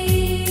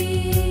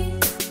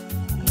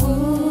 ഓ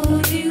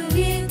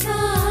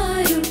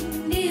ദിവ്യകാരുണ്യമേ,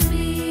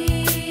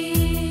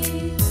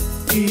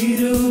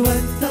 തിരുവത്താഴമേശയിലെ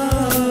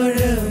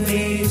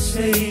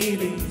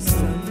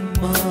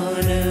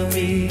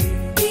സമ്മാനമേ,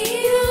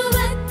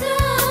 തിരുവത്താഴമേശയിലെ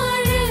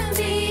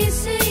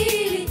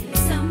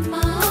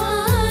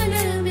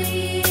സമ്മാനമേ,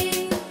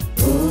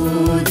 ഓ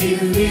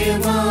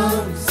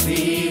ദിവ്യമാം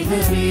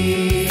സ്നേഹമേ,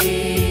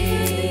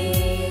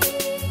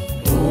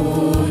 ഓ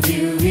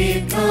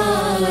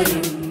ദിവ്യകാരുണ്യമേ,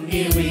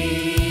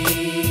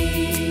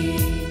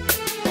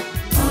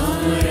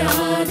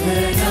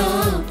 ആരാധനാ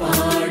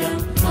പാടം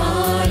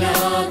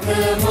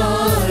ആലാപമാരൊപ്പം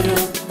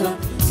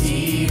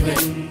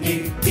ജീവന്റെ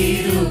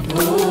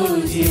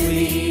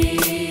തിരുഭോജ്യമേ,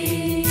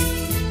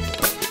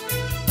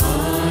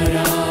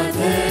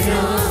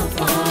 ആരാധനാ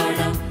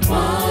പാടം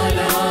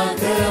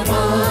ആലാപമാരൊപ്പം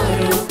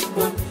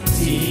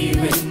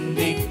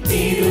ജീവന്റെ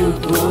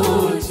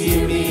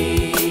തിരുഭോജ്യമേ.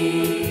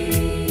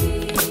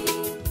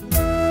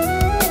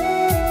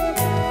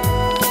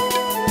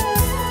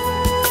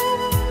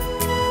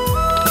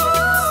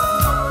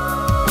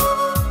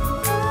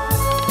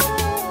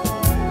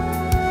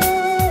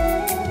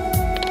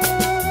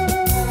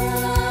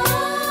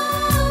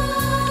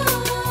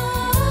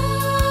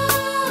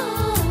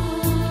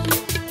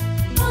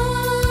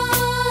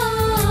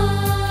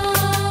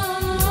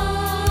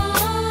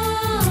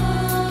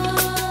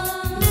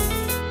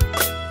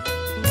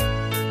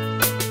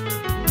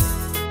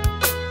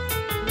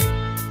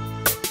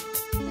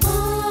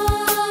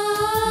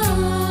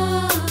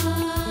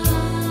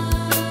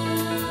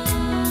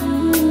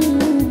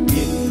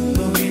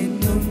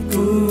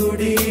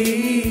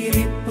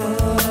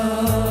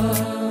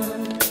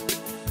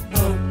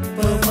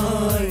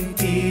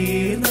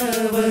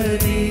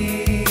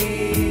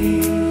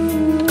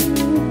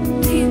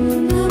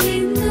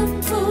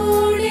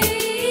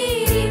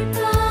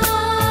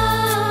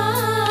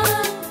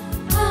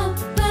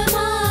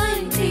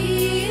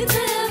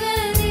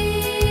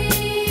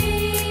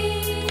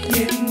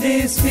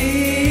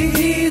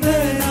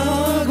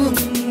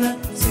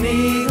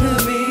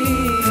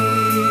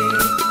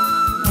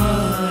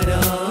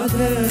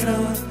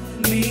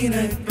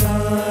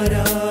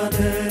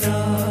 നിനക്കാരാധന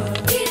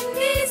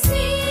എന്റെ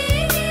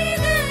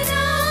സ്നേഹിതനാകുന്ന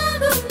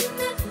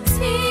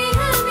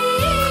സ്നേഹമേ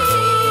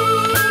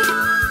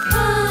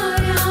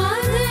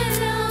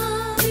ആരാധന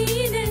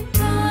നിനക്കാരാധന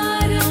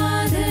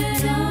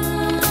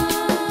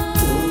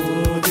ഓ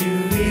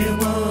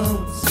ദിവ്യമാം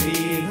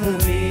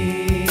സ്നേഹമേ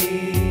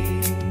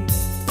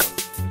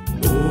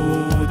ഓ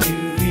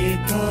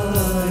ദിവ്യകാരുണ്യമേ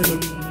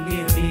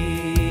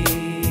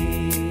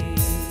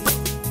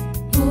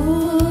ഓ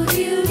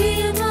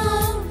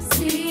ദിവ്യമാം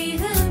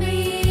സ്നേഹമേ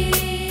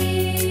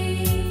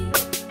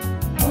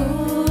ഓ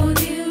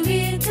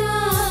ദിവ്യകാരുണ്യമേ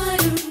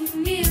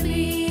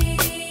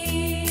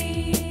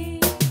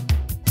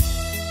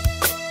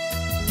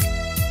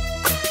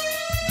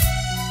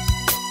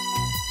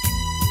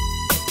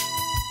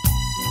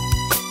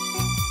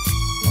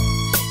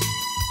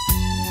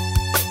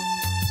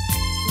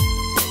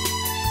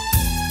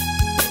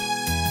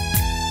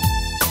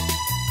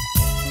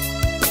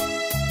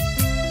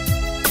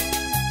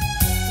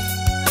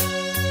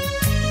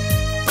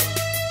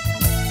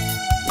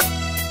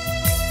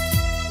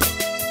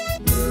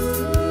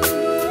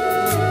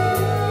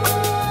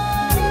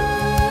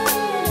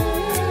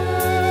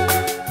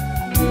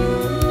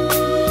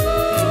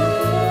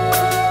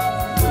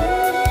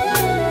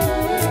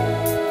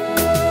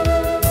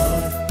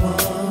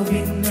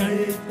പാവിങ്ങൾ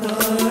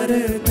താര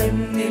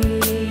തന്നിൽ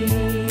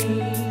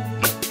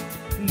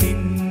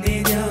നിന്നെ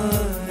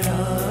ഞാൻ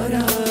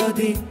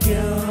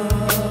ആരാധിക്കാം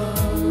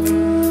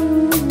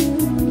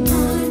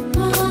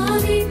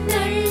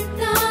ആത്മാവിന്നൾ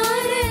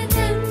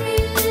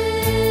താരതമ്മിൽ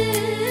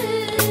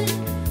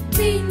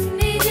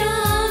നിന്നെ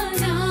ഞാൻ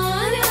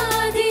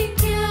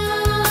ആരാധിക്കാം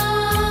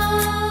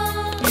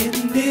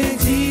എന്റെ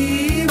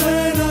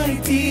ജീവനായി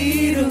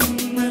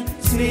തീരുന്ന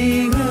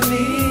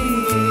സ്നേഹമേ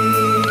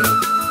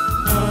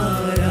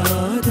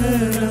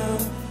ആരാധന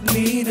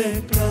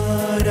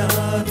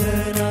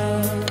നിനക്കാരാധന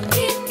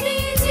എന്റെ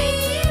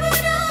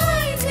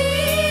ജീവനായി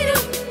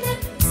തീരുന്ന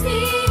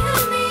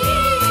സ്നേഹമേ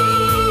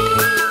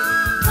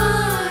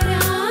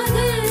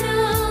ആരാധന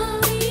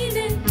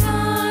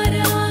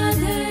നിനക്കാരാധന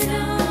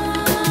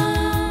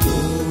ഓ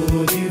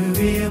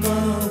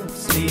ദിവ്യമാം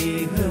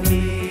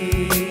സ്നേഹമേ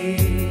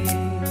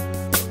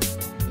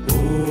ഓ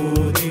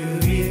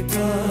ദിവ്യകാരുണ്യമേ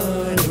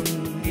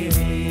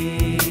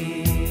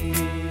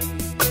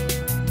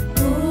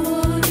ഓ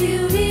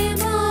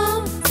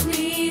ദിവ്യമാം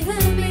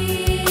സ്നേഹമേ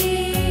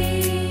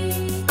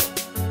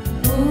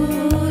ഓ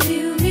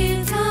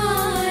ദിവ്യകാരുണ്യമേ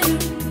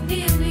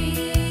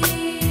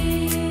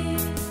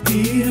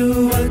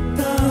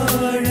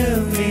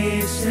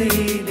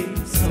തിരുവത്താഴമേശയിലെ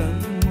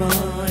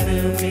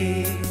സമ്മാനമേ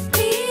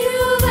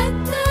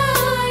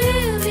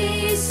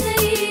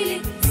തിരുവത്താഴമേശയിലെ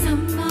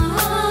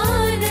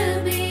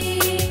സമ്മാനമേ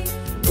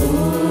ഓ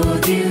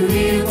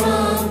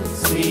ദിവ്യമാം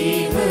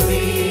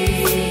സ്നേഹമേ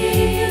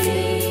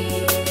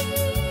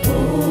ഓ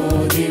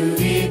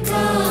ദിവ്യകാരുണ്യമേ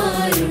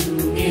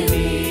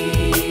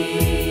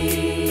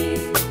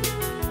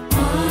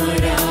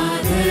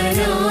ആരാധന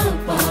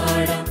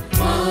പാടാം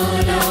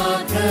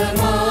മാലാഖമാരൊപ്പം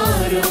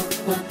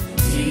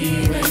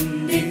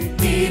ജീവന്റെ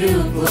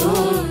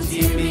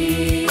തിരുഭോജ്യമേ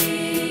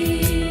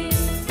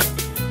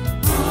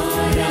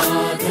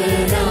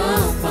ആരാധന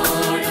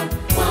പാടാം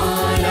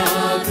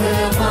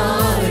മാലാഖമാരൊപ്പം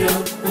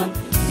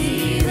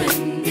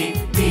ജീവന്റെ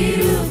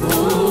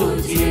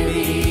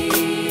തിരുഭോജ്യമേ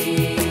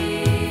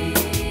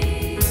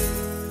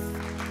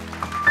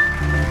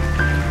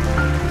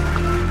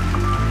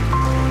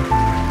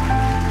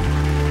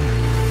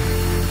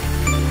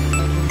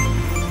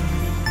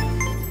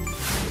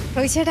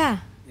റോയിച്ചേട്ടാ,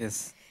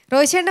 യെസ്.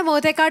 റോയിച്ചേട്ടന്റെ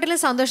മുഖത്തെക്കാട്ടിലും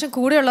സന്തോഷം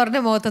കൂടെയുള്ളവരുടെ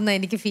മുഖത്തെന്നാ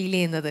എനിക്ക് ഫീൽ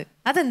ചെയ്യുന്നത്.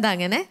 അതെന്താ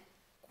അങ്ങനെ?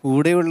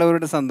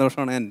 കൂടെയുള്ളവരുടെ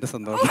സന്തോഷമാണ് എൻ്റെ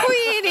സന്തോഷം. ഓ,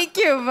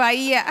 എനിക്ക്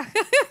വയ്യ.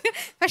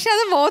 പക്ഷെ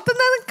അത്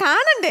മുഖത്തുനിന്ന്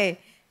കാണണ്ടേ?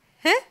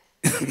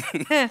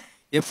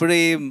 എപ്പോഴും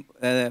ഈ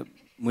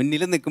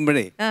മുന്നിൽ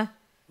നിൽക്കുമ്പോഴേ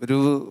ഒരു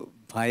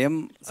ഭയം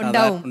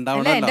ഉണ്ടാവും അല്ലേ?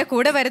 ഉണ്ടാവണമല്ലോ. എന്റെ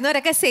കൂടെ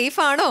വരുന്നവരൊക്കെ സേഫ്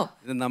ആണോ?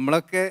 ഇത്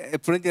നമ്മളൊക്കെ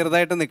എപ്പോഴും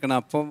ചെറുതായിട്ട് നിൽക്കണം.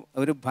 അപ്പം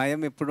ഒരു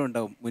ഭയം എപ്പോഴും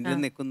ഉണ്ടാവും. മുന്നിൽ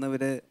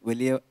നിൽക്കുന്നവര്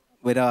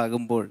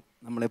വലിയവരാകുമ്പോൾ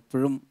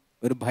നമ്മളെപ്പോഴും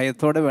ഒരു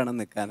ഭയത്തോടെ വേണം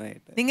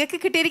നിൽക്കാനായിട്ട്. നിങ്ങൾക്ക്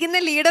കിട്ടിയിരിക്കുന്ന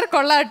ലീഡർ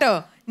കൊള്ളാട്ടോ.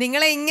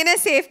 നിങ്ങളെ ഇങ്ങനെ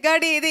സേഫ്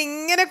ഗാർഡ് ചെയ്ത്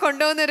ഇങ്ങനെ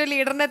കൊണ്ടുപോകുന്ന ഒരു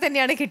ലീഡറിനെ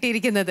തന്നെയാണ്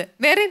കിട്ടിയിരിക്കുന്നത്.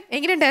 വേറെ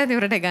എങ്ങനെയുണ്ടായിരുന്നു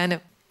ഇവരുടെ ഗാനം?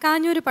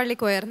 കാഞ്ഞൂർ പള്ളി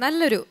കൊയർ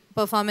നല്ലൊരു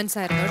പെർഫോമൻസ്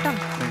ആയിരുന്നു കേട്ടോ.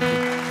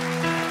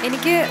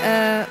 എനിക്ക്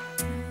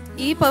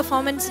ഈ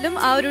പെർഫോമൻസിലും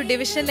ആ ഒരു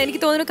ഡിവിഷനിൽ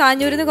എനിക്ക് തോന്നുന്നു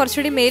കാഞ്ഞൂരിൽ നിന്ന്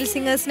കുറച്ചുകൂടി മെയിൽ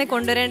സിംഗേഴ്സിനെ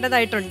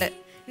കൊണ്ടുവരേണ്ടതായിട്ടുണ്ട്.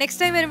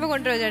 നെക്സ്റ്റ് ടൈം വരുമ്പോൾ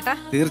കൊണ്ടുവരുമോ ചേട്ടാ?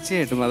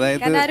 തീർച്ചയായിട്ടും.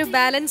 അതായത് ആ ഒരു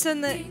ബാലൻസ്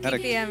ഒന്ന്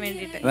കീപ്പ് ചെയ്യാൻ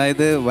വേണ്ടിയിട്ട്.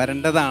 അതായത്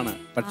വരേണ്ടതാണ്.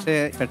 പക്ഷേ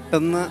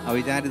പെട്ടെന്ന്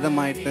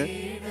അവിചാരിതമായിട്ട്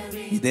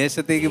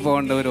വിദേശത്തേക്ക്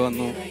പോകേണ്ടവർ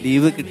വന്നു,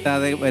 ലീവ്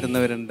കിട്ടാതെ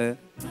വരുന്നവരുണ്ട്.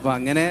 അപ്പൊ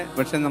അങ്ങനെ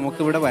പക്ഷെ നമുക്ക്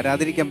ഇവിടെ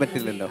വരാതിരിക്കാൻ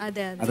പറ്റില്ലല്ലോ.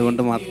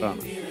 അതുകൊണ്ട്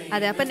മാത്രമാണ്.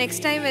 അതെ, അപ്പൊ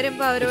നെക്സ്റ്റ് ടൈം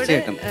വരുമ്പോൾ അവരോട്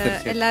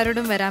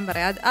എല്ലാവരോടും വരാൻ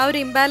പറയാം. ആ ഒരു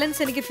ഇംബാലൻസ്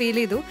എനിക്ക് ഫീൽ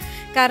ചെയ്തു.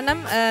 കാരണം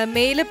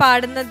മെയില്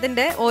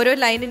പാടുന്നതിന്റെ ഓരോ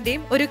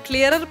ലൈനിന്റെയും ഒരു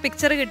ക്ലിയറർ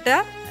പിക്ചർ കിട്ടുക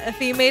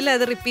ഫീമെയിൽ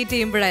അത് റിപ്പീറ്റ്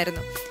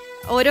ചെയ്യുമ്പോഴായിരുന്നു.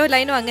 ഓരോ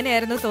ലൈനും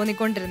അങ്ങനെയായിരുന്നു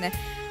തോന്നിക്കൊണ്ടിരുന്നത്.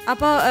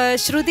 അപ്പോൾ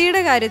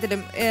ശ്രുതിയുടെ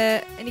കാര്യത്തിലും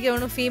എനിക്ക്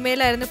തോന്നുന്നു ഫീമെയിൽ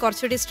ആയിരുന്നു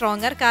കുറച്ചുകൂടി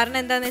സ്ട്രോങ്ങർ. കാരണം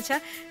എന്താണെന്ന്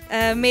വെച്ചാൽ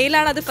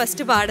മെയിലാണ് അത്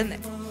ഫസ്റ്റ്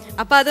പാടുന്നത്.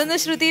 അപ്പോൾ അതൊന്ന്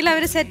ശ്രുതിയിൽ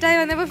അവർ സെറ്റായി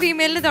വന്നപ്പോൾ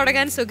ഫീമെയിലിന്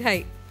തുടങ്ങാൻ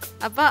സുഖമായി.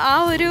 അപ്പോൾ ആ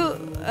ഒരു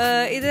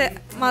ഇത്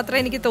മാത്രമേ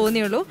എനിക്ക്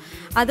തോന്നിയുള്ളൂ.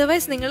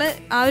 അതർവൈസ് നിങ്ങൾ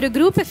ആ ഒരു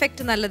ഗ്രൂപ്പ്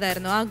എഫക്റ്റ്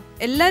നല്ലതായിരുന്നു. ആ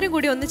എല്ലാവരും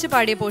കൂടി ഒന്നിച്ച്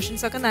പാടിയ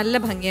പോർഷൻസ് ഒക്കെ നല്ല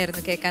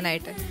ഭംഗിയായിരുന്നു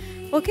കേൾക്കാനായിട്ട്.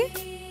 ഓക്കെ,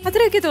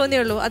 അത്രയൊക്കെ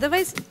തോന്നിയുള്ളൂ.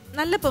 അതർവൈസ്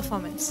നല്ല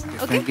പെർഫോമൻസ്.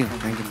 ഓക്കെ,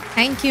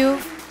 താങ്ക് യു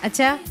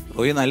അച്ഛാ.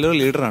 റോയി നല്ലൊരു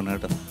ലീഡറാണ്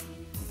കേട്ടോ.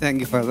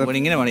 Thank you father.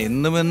 ഇങ്ങനെ വേണം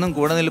എന്നും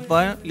കൂടെ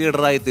നിൽപ്പാൻ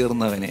ലീഡറായി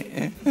തീർന്നവനെ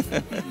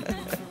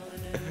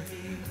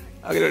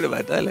അങ്ങനെ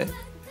പറ്റാം അല്ലേ.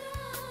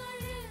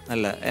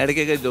 നല്ല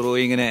ഇടയ്ക്കൊക്കെ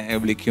റോയി ഇങ്ങനെ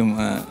വിളിക്കും,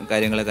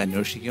 കാര്യങ്ങളൊക്കെ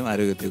അന്വേഷിക്കും,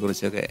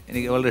 ആരോഗ്യത്തെക്കുറിച്ചൊക്കെ.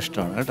 എനിക്ക് വളരെ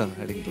ഇഷ്ടമാണ് കേട്ടോ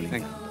ഇടയ്ക്ക്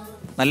വിളിക്കാൻ.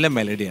 നല്ല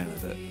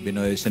മെലഡിയാണിത്.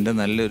 ബിനോയേശൻ്റെ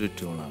നല്ലൊരു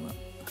ട്യൂണാണ്.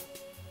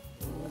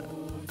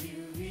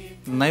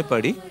 നന്നായി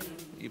പാടി.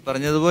 ഈ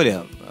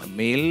പറഞ്ഞതുപോലെയാണ്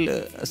മെയിൽ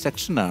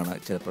സെക്ഷനാണ്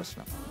ചില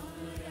പ്രശ്നം.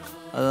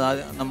 അത്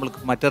നമ്മൾക്ക്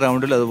മറ്റേ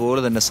റൗണ്ടിൽ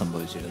അതുപോലെ തന്നെ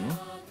സംഭവിച്ചിരുന്നു.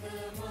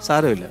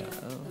 സാരമില്ല,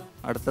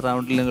 അടുത്ത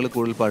റൗണ്ടിൽ നിങ്ങൾ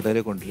കൂടുതൽ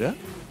പാട്ടുകാരെ കൊണ്ടുവരിക.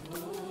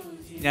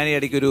 ഞാൻ ഈ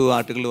ഇടയ്ക്കൊരു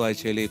ആർട്ടിക്കിൾ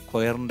വായിച്ചതിൽ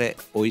കൊയറിൻ്റെ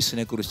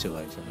വോയിസിനെ കുറിച്ച്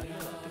വായിച്ചത്.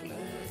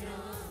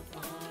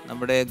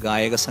 നമ്മുടെ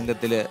ഗായക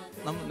സംഘത്തിൽ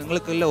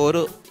നിങ്ങൾക്കെല്ലാം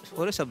ഓരോ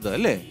ശബ്ദം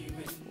അല്ലേ,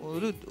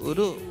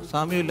 ഒരു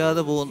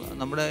സാമ്യമില്ലാതെ പോകുന്ന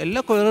നമ്മുടെ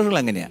എല്ലാ കൊയറുകളും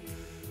അങ്ങനെയാണ്.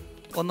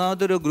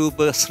 ഒന്നാമതൊരു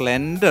ഗ്രൂപ്പ്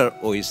സ്ലെൻഡർ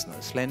വോയിസ്,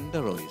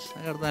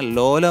 അതിനർത്ഥം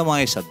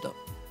ലോലമായ ശബ്ദം.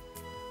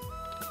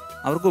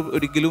 അവർക്ക്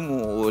ഒരിക്കലും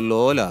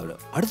ലോലാവില്ല.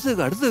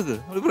 അടുത്തേക്ക്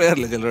അവർ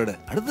പറയാറില്ല ചിലരുടെ,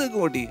 അടുത്തേക്ക്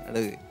ഓട്ടി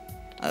അടുത്ത്.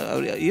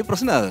 ഈ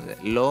പ്രശ്നം അതല്ലേ,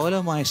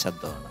 ലോലമായ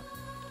ശബ്ദമാണ്.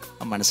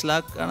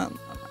 മനസ്സിലാക്കാൻ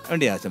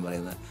വേണ്ടി അച്ഛൻ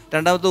പറയുന്നത്.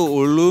 രണ്ടാമത്തെ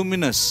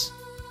ഒളൂമിനസ്,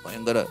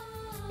 ഭയങ്കര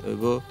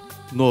ഇപ്പോൾ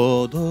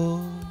നോദോ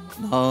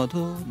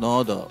നാദോ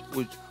നോദോ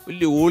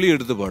വലിയ ഓളി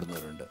എടുത്ത്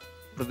പാടുന്നവരുണ്ട്.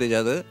 പ്രത്യേകിച്ച്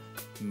അത്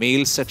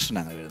മെയിൽ സെക്ഷൻ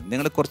അങ്ങനെ വരുന്നത്.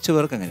 നിങ്ങളുടെ കുറച്ച്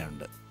പേർക്ക്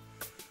അങ്ങനെയുണ്ട്.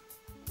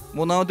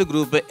 മൂന്നാമത്തെ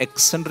ഗ്രൂപ്പ്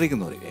എക്സെൻട്രിക്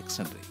എന്ന് പറയും.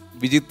 എക്സെൻട്രിക്,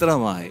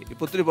 വിചിത്രമായി.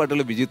 ഇപ്പോൾ ഒത്തിരി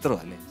പാട്ടുകൾ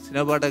വിചിത്രമല്ലേ,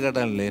 സിനിമ പാട്ടൊക്കെ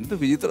കേട്ടാലല്ലേ എന്ത്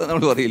വിചിത്രം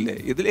നമ്മൾ പറയില്ലേ,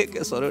 ഇതിലേക്ക്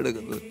സ്വരം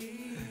എടുക്കുന്നത്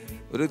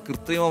ഒരു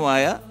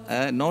കൃത്രിമമായ,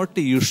 നോട്ട്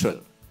യൂഷ്വൽ,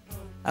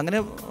 അങ്ങനെ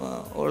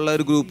ഉള്ള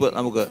ഒരു ഗ്രൂപ്പ്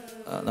നമുക്ക്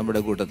നമ്മുടെ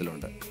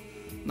കൂട്ടത്തിലുണ്ട്.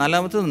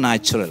 നാലാമത്തത്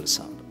നാച്ചുറൽ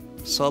സൗണ്ട്,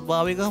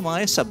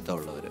 സ്വാഭാവികമായ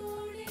ശബ്ദമുള്ളവർ.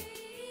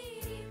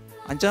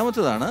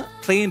 അഞ്ചാമത്തതാണ്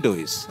ട്രെയിൻഡ്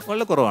വോയിസ്,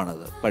 വളരെ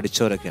കുറവാണത്,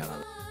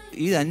 പഠിച്ചവരൊക്കെയാണത്.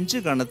 ഈ 5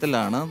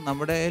 ഗണത്തിലാണ്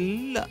നമ്മുടെ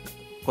എല്ലാ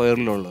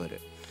കൊയറിലുള്ളവർ.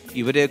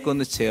 ഇവരെയൊക്കെ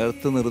ഒന്ന്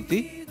ചേർത്ത് നിർത്തി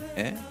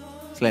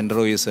സ്ലെൻഡർ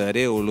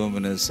വോയിസുകാരെ,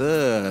 ഒളൂമിനസ്,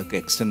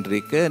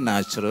 എക്സെൻട്രിക്,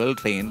 നാച്ചുറൽ,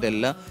 ട്രെയിൻഡ്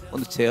എല്ലാം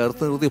ഒന്ന്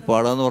ചേർത്ത് നിർത്തി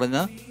പാടാന്ന്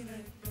പറഞ്ഞാൽ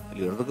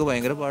ലീഡർക്ക്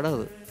ഭയങ്കര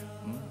പാടാത്,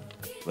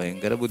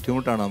 ഭയങ്കര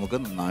ബുദ്ധിമുട്ടാണ്. നമുക്ക്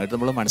നന്നായിട്ട്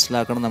നമ്മൾ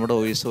മനസ്സിലാക്കണം. നമ്മുടെ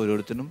വോയിസ്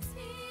ഓരോരുത്തരും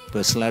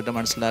പേഴ്സണലായിട്ട്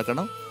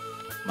മനസ്സിലാക്കണം.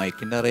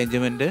 മൈക്കിൻ്റെ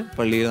അറേഞ്ച്മെൻറ്റ്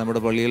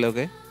നമ്മുടെ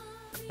പള്ളിയിലൊക്കെ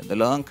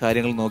എന്തെല്ലാം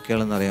കാര്യങ്ങൾ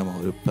നോക്കിയാലെന്നറിയാമോ,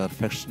 ഒരു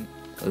പെർഫെക്ഷൻ,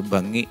 ഒരു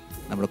ഭംഗി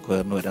നമ്മുടെ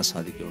കൊയറിന് വരാൻ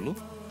സാധിക്കുകയുള്ളൂ.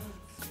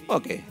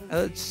 ഓക്കെ,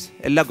 അത്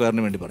എല്ലാ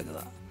കൊയറിനും വേണ്ടി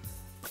പറഞ്ഞതാണ്.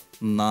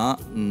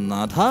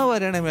 നാഥ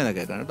വരണമേ എന്നൊക്കെ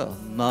കേൾക്കണം കേട്ടോ.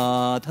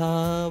 നാഥ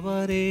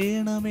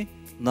വരണമേ,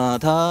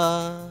 നാഥ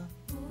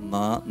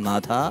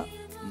നാഥ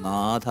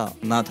നാഥ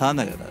നാഥ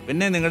എന്ന് കേട്ടോ.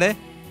 പിന്നെ നിങ്ങളുടെ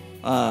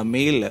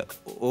മെയിൽ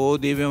ഓ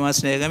ദിവ്യമായ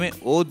സ്നേഹമേ,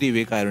 ഓ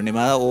ദിവ്യ കാരുണ്യം,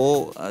 ആ ഓ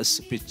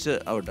പിച്ച്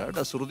ഔട്ട്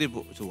കേട്ടോ, ശ്രുതി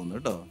പോകുന്നു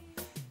കേട്ടോ.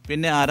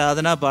 പിന്നെ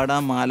ആരാധന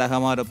പാടാം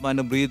മാലാഹമാരൊപ്പം,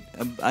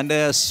 അതിൻ്റെ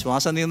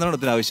ശ്വാസ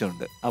നിയന്ത്രണത്തിന്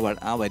ആവശ്യമുണ്ട്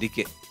ആ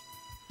വരിക്ക്.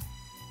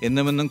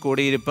 എന്നുമെന്നും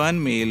കൂടിയിരിപ്പാൻ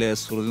മെയിൽ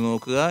ശ്രുതി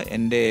നോക്കുക,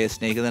 എൻ്റെ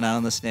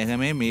സ്നേഹിതനാകുന്ന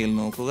സ്നേഹമേ മെയിൽ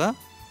നോക്കുക,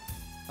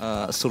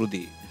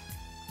 ശ്രുതി.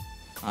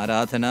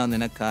 ആരാധന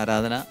നിനക്ക്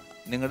ആരാധന,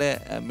 നിങ്ങളുടെ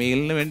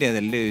മെയിലിന് വേണ്ടി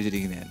അതെല്ലാം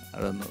എഴുതിയിരിക്കുന്നത്. ഞാൻ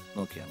അതൊന്ന്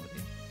നോക്കിയാൽ മതി.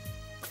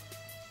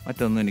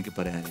 മറ്റൊന്നും എനിക്ക്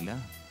പറയാനില്ല.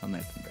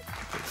 നന്നായിട്ടുണ്ട്.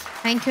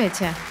 താങ്ക് യു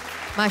അച്ഛാ.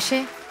 മാഷേ,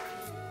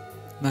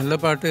 നല്ല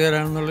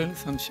പാട്ടുകാരാണെന്നുള്ളതിൽ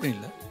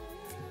സംശയമില്ല.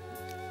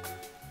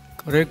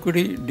 കുറേ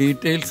കൂടി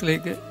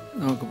ഡീറ്റെയിൽസിലേക്ക്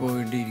നമുക്ക്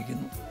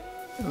പോകേണ്ടിയിരിക്കുന്നു.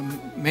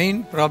 Main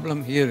problem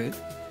here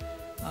is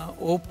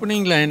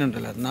opening line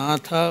ഉണ്ടല്ലോ,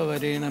 നാഥ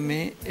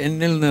വരേണമേ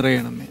എന്നിൽ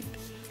നിറയണമേ.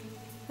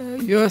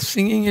 You are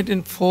singing it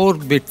in 4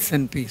 bits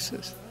and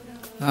pieces.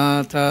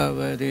 നാഥ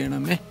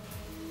വരേണമേ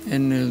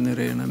എന്നിൽ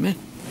നിറയണമേ,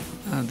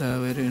 നാഥ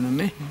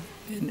വരേണമേ.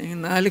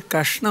 4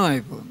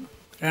 കഷ്ണമായി പോകുന്നു.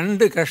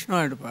 2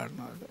 കഷ്ണമായിട്ട്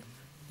പാടണം. അത്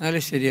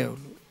എന്നാലേ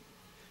ശരിയാവുള്ളൂ.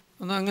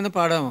 ഒന്ന് അങ്ങനെ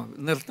പാടാമോ?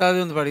 നിർത്താതെ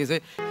ഒന്ന് പാടിയത്.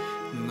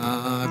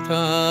 നാഥ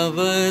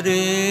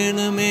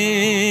വരേണമേ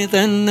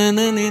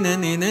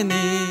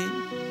തന്നനനിനനിനനേ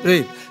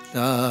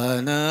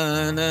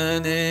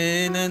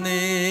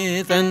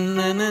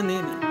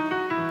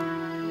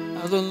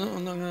അതൊന്ന്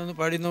അങ്ങനെ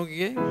പാടി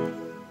നോക്കിയേ.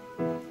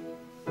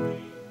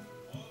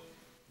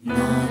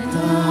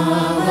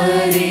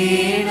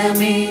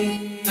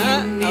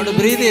 അവിടെ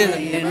ബ്രീത് ചെയ്ത്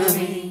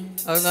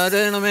അത്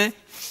നാരായണമേ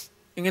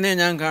ഇങ്ങനെ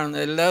ഞാൻ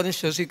കാണുന്നത്. എല്ലാവരും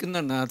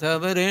ശ്വസിക്കുന്നുണ്ട് നാഥ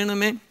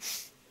വരേണമേ.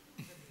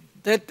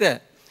 തെറ്റ്.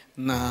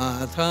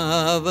 നാഥ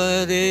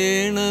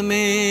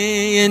വരേണമേ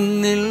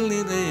എന്നിൽ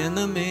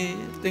നിറയണമേ.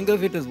 Think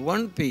of it as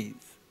one piece.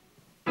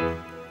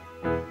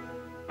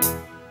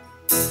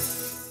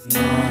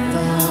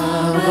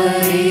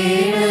 നാഥാവരേണമേ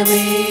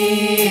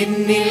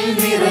എന്നിൽ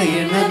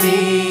നിറയണമേ,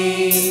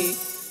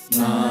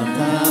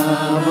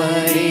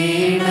 നാഥാവരേണമേ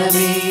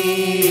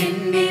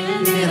എന്നിൽ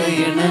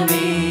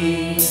നിറയണമേ.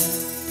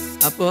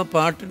 അപ്പോൾ ആ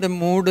പാട്ടിൻ്റെ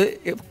മൂഡ്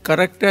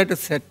കറക്റ്റായിട്ട്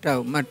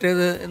സെറ്റാവും.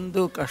 മറ്റേത്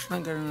എന്തോ കഷ്ണം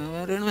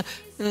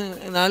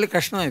 4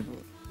 കഷ്ണമായി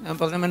പോകും. ഞാൻ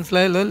പറഞ്ഞ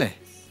മനസ്സിലായല്ലോ അല്ലേ?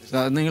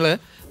 നിങ്ങൾ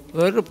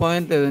വേറൊരു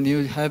point, you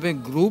have A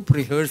group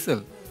rehearsal.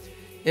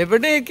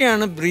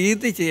 എവിടെയൊക്കെയാണ്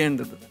ബ്രീത്ത്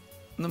ചെയ്യേണ്ടത്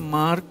എന്ന്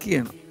മാർക്ക്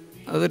ചെയ്യണം.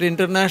 അതൊരു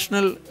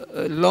ഇൻ്റർനാഷണൽ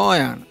ലോ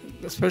ആണ്.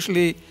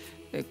 എസ്പെഷ്യലി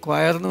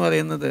ക്വയർ എന്ന്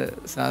പറയുന്നത്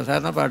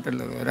സാധാരണ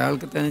പാട്ടല്ല,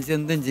 ഒരാൾക്ക് തനിച്ച്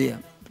എന്തും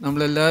ചെയ്യാം.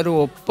 നമ്മളെല്ലാവരും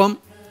ഒപ്പം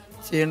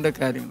ചെയ്യേണ്ട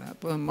കാര്യങ്ങളാണ്.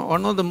 അപ്പോൾ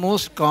one of the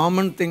most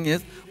common thing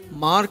is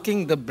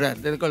marking the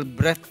breath. They call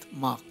breath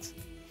marks.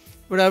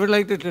 ഇവിടെ I would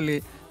like to tell you,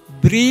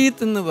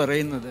 breath എന്ന്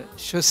പറയുന്നത്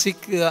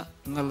ശ്വസിക്കുക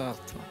എന്നുള്ള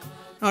അർത്ഥമാണ്.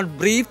 നോട്ട്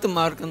ബ്രീത്ത്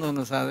മാർക്ക് എന്ന്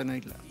പറഞ്ഞ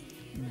സാധനമില്ല,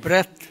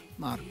 breath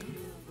mark.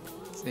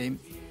 Same.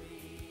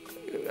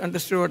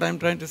 Understood what I'm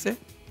trying to say?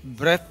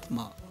 Breath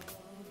mark.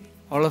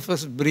 All of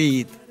us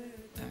breathe.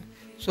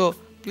 So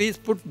please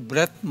put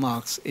breath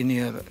marks in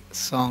your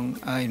song,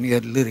 in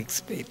your lyrics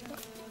paper.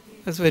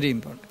 That's very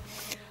important.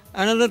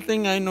 Another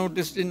thing I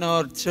noticed in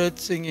our church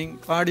singing,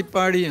 പാടി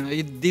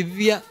ഈ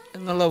ദിവ്യ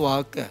എന്നുള്ള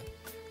വാക്ക്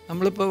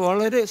നമ്മളിപ്പോൾ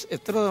വളരെ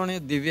എത്ര തവണ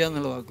ദിവ്യ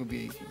എന്നുള്ള വാക്ക്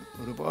ഉപയോഗിക്കുന്നു,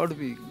 ഒരുപാട്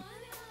ഉപയോഗിക്കുന്നു.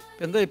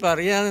 ഇപ്പം എന്താ ഇപ്പം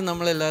അറിയാതെ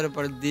നമ്മളെല്ലാവരും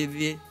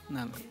ദിവ്യ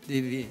എന്നാണ്.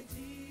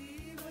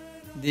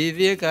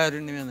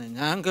 ദിവ്യകാരുണ്യമെന്ന്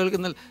ഞാൻ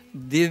കേൾക്കുന്നില്ല,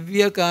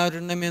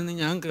 ദിവ്യകാരുണ്യമെന്ന്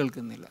ഞാൻ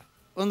കേൾക്കുന്നില്ല.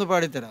 ഒന്ന്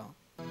പാടിത്തരാമോ?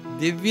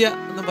 ദിവ്യ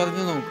എന്ന്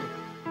പറഞ്ഞു നോക്കൂ.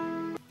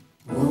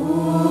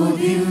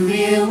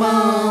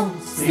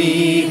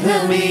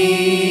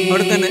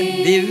 അവിടെ തന്നെ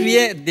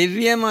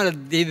ദിവ്യമാം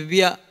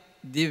ദിവ്യ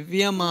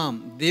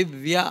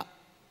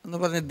എന്ന്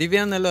പറഞ്ഞ ദിവ്യ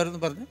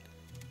എന്നെല്ലാവരും പറഞ്ഞു.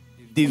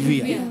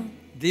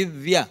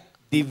 ദിവ്യ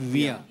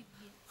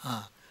ആ,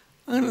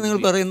 അങ്ങനെ നിങ്ങൾ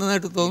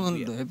പറയുന്നതായിട്ട്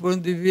തോന്നുന്നുണ്ടോ? എപ്പോഴും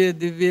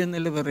ദിവ്യ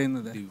എന്നല്ലേ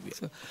പറയുന്നത്?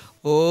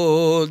 ഓ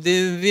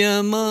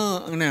ദിവ്യമാ,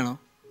 അങ്ങനെയാണോ?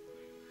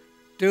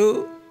 2,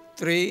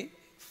 3,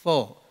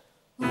 4.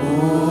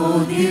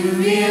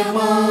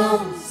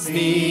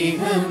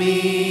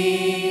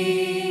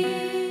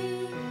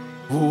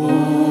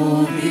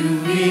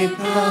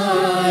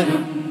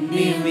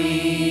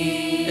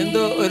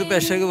 എന്തോ ഒരു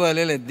പെശക് പോലെ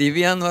അല്ലേ?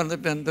 ദിവ്യ എന്ന്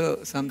പറഞ്ഞപ്പോൾ എന്തോ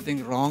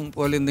സംതിങ് റോങ്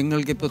പോലെ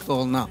നിങ്ങൾക്കിപ്പോൾ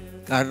തോന്നാം.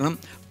 കാരണം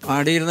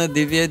പാടിയിരുന്ന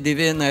ദിവ്യ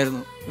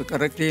എന്നായിരുന്നു.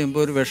 കറക്റ്റ്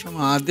ചെയ്യുമ്പോൾ ഒരു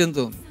വിഷമം ആദ്യം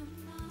തോന്നും.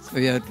 So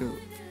you have to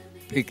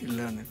pick it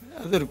learn it.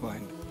 അതൊരു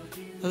പോയിന്റ്.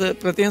 അത്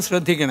പ്രത്യേകം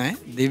ശ്രദ്ധിക്കണേ,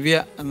 ദിവ്യ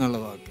എന്നുള്ള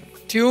വാക്ക്.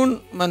 ട്യൂൺ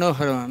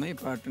മനോഹരമാണ് ഈ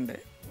പാട്ടിൻ്റെ.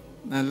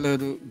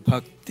 നല്ലൊരു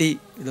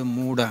ഭക്തിയുടെ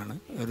മൂഡാണ്,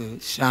 ഒരു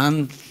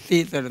ശാന്തി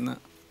തരുന്ന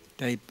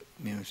type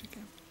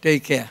മ്യൂസിക്കാണ്.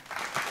 Take care.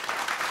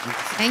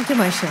 Thank you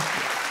മാഷെ.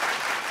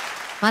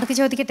 മാർക്ക്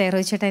ചോദിക്കട്ടെ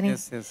റോയിച്ചേട്ടനെ?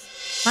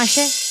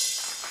 മാഷെ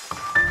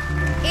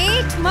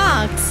 8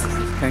 marks.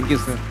 Thank you,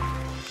 sir.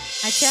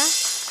 അച്ഛാ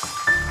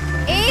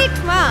 8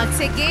 marks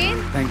again.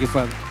 Thank you,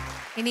 father.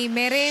 ഇനി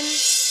മെറിൻ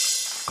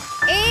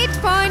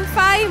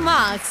 8.5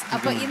 marks.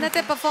 അപ്പോൾ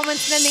ഇന്നത്തെ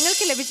പെർഫോമൻസിന്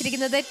നിങ്ങൾക്ക്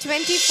ലഭിച്ചിരിക്കുന്നത്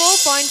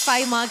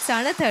 24.5 marks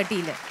ആണ്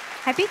 30-ൽ.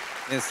 ഹാപ്പി?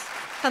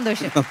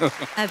 സന്തോഷം.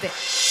 അതെ,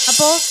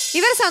 അപ്പോൾ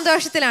ഇവർ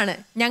സന്തോഷത്തിലാണ്.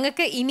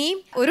 ഞങ്ങൾക്ക് ഇനിയും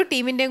ഒരു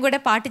ടീമിൻ്റെയും കൂടെ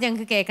പാട്ട്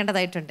ഞങ്ങൾക്ക്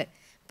കേൾക്കേണ്ടതായിട്ടുണ്ട്.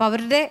 അപ്പോൾ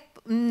അവരുടെ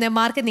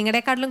മാർക്ക്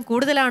നിങ്ങളുടെക്കാട്ടിലും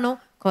കൂടുതലാണോ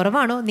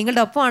കുറവാണോ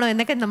നിങ്ങളുടെ ഒപ്പമാണോ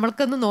എന്നൊക്കെ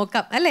നമ്മൾക്കൊന്ന്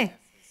നോക്കാം അല്ലേ?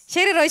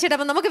 ശരി റോയ് ചേട്ടാ,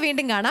 അപ്പം നമുക്ക്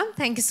വീണ്ടും കാണാം.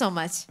 Thank you so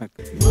much.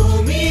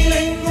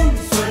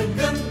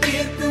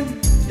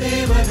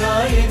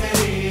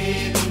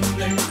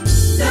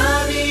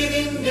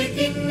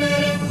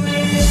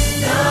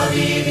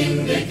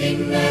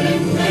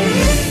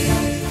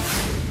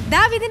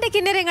 ദാവീദിന്റെ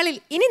കിന്നരങ്ങളിൽ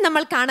ഇനി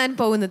നമ്മൾ കാണാൻ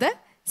പോകുന്നത്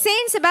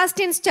സെയിന്റ്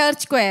സെബാസ്റ്റ്യൻസ്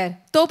ചർച്ച് ക്വയർ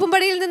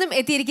തോപ്പുംപടിയിൽ നിന്നും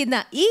എത്തിയിരിക്കുന്ന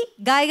ഈ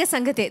ഗായക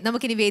സംഘത്തെ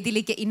നമുക്കിനി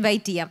വേദിയിലേക്ക്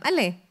ഇൻവൈറ്റ് ചെയ്യാം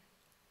അല്ലേ?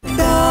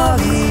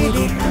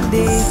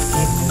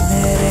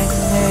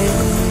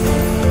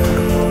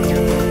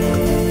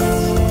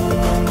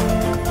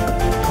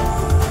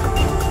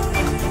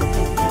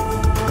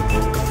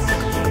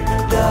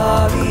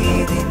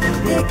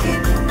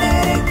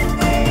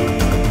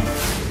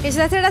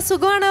 യേശുദാസേട്ടാ,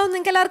 സുഖമാണോ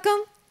നിങ്ങൾക്ക് എല്ലാവർക്കും?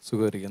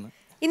 സുഖമായിരിക്കുന്നു.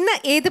 ഇന്ന്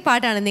ഏത്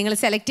പാട്ടാണ് നിങ്ങൾ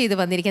സെലക്ട് ചെയ്ത്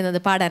വന്നിരിക്കുന്നത്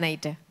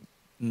പാടാനായിട്ട്?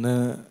 ഇന്ന്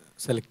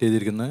സെലക്ട്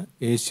ചെയ്തിരിക്കുന്ന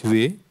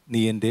യേശുവേ നീ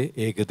എൻ്റെ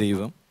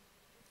ഏകദൈവം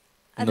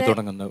എന്ന്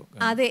തുടങ്ങുന്ന.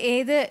 അത്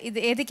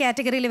ഏത്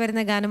കാറ്റഗറിയിൽ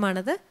വരുന്ന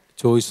ഗാനമാണത്?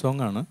 ചോയ്സ്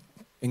സോങ് ആണ്,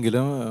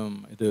 എങ്കിലും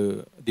ഇത്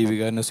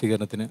ദിവ്യകാരുണ്യ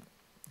സ്വീകരണത്തിന്.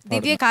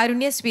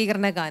 ദിവ്യകാരുണ്യ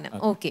സ്വീകരണ ഗാനം.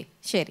 ഓക്കെ,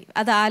 ശരി.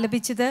 അത്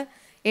ആലപിച്ചത്,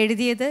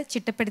 എഴുതിയത്,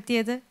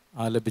 ചിട്ടപ്പെടുത്തിയത്?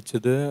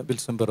 ആലപിച്ചത്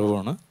വിൽസൺ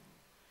പെറവാണ്,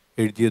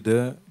 എഴുതിയത്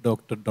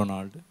ഡോക്ടർ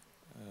ഡൊണാൾഡ്,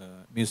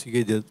 മ്യൂസിക്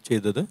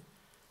ചെയ്തത്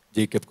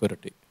ജേക്കബ്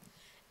കൊരട്ടി.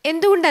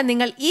 എന്തുകൊണ്ടാണ്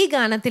നിങ്ങൾ ഈ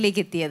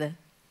ഗാനത്തിലേക്ക് എത്തിയത്?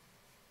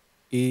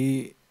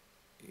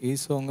 ഈ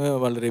സോങ്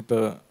വളരെ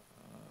ഇപ്പോൾ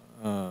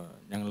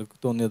ഞങ്ങൾക്ക്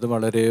തോന്നിയത്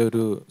വളരെ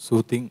ഒരു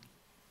സൂത്തിങ്,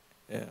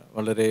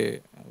 വളരെ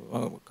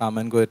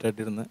കാമൻ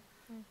കോയറ്റായിട്ടിരുന്ന്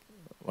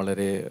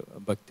വളരെ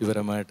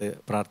ഭക്തിപരമായിട്ട്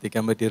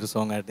പ്രാർത്ഥിക്കാൻ പറ്റിയൊരു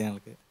സോങ് ആയിട്ട്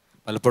ഞങ്ങൾക്ക്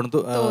പലപ്പോഴും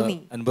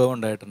അനുഭവം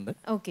ഉണ്ടായിട്ടുണ്ട്.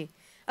 ഓക്കെ,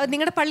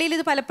 നിങ്ങളുടെ പള്ളിയിൽ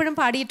ഇത് പലപ്പോഴും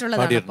പാടിയിട്ടുണ്ട്?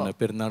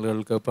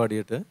 പെരുന്നാളുകൾക്ക്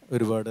പാടിയിട്ട്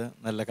ഒരുപാട്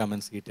നല്ല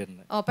കമന്റ്സ്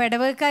കിട്ടിയിട്ടുണ്ട്. അപ്പോൾ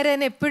ഇടവകക്കാർ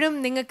തന്നെ എപ്പോഴും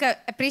നിങ്ങൾക്ക്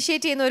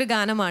അപ്രീഷിയേറ്റ് ചെയ്യുന്ന ഒരു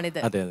ഗാനമാണിത്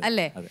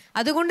അല്ലേ?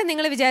 അതുകൊണ്ട്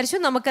നിങ്ങൾ വിചാരിച്ചു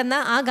നമുക്കെന്നാ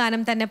ആ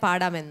ഗാനം തന്നെ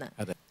പാടാമെന്ന്.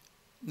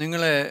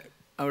 നിങ്ങളെ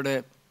അവിടെ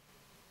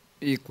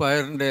ഈ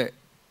ക്വയറിൻ്റെ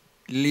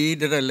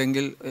ലീഡർ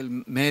അല്ലെങ്കിൽ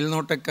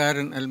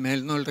മേൽനോട്ടക്കാരൻ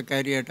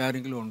മേൽനോട്ടക്കാരിയായിട്ട്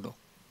ആരെങ്കിലും ഉണ്ടോ?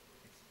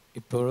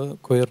 ഇപ്പോൾ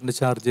ക്വയറിൻ്റെ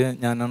ചാർജ്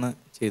ഞാനാണ്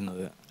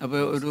ചെയ്യുന്നത്. അപ്പോൾ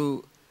ഒരു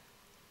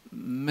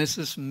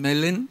മിസ്സസ്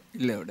മെലിൻ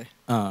ഇല്ലേ അവിടെ?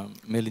 ആ,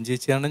 മെലിൻ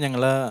ചേച്ചിയാണ്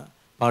ഞങ്ങളെ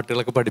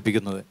പാട്ടുകളൊക്കെ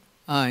പഠിപ്പിക്കുന്നത്.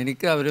 ആ,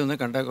 എനിക്ക് അവരെ ഒന്ന്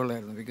കണ്ടാൽ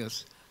കൊള്ളായിരുന്നു. Because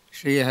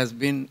she has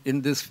been in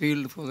this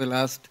field for the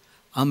last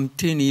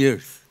 15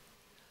 years.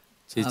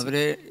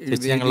 അവരെ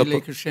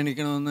ഇതിലേക്ക്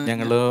ക്ഷണിക്കണമെന്ന്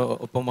ഞങ്ങൾ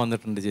ഒപ്പം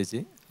വന്നിട്ടുണ്ട്.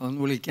 ചേച്ചി ഒന്ന്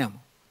വിളിക്കാമോ?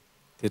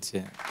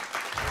 തീർച്ചയായും.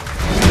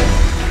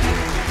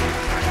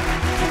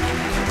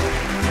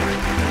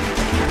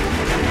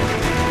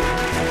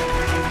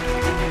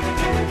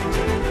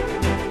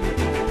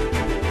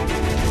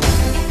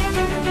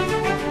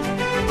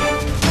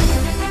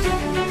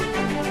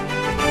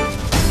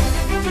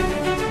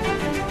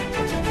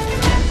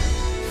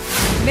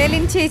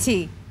 മെലിൻ ചേച്ചി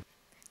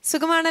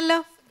സുഖമാണല്ലോ?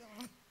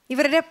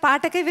 ഇവരുടെ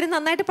പാട്ടൊക്കെ ഇവർ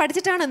നന്നായിട്ട്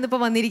പഠിച്ചിട്ടാണോ ഇന്നിപ്പോ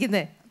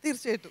വന്നിരിക്കുന്നത്?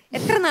 തീർച്ചയായിട്ടും.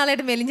 എത്ര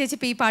നാളായിട്ട് മെലിൻ ചേച്ചി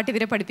ഇപ്പൊ ഈ പാട്ട്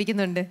ഇവരെ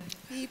പഠിപ്പിക്കുന്നുണ്ട്?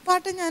 ഈ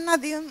പാട്ട് ഞാൻ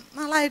അധികം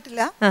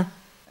നാളായിട്ടില്ല.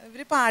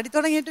 ഇവര് പാടി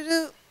തുടങ്ങിയിട്ടൊരു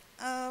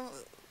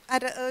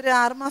ഒരു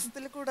 6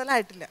 മാസത്തിൽ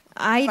കൂടുതലായിട്ടില്ല.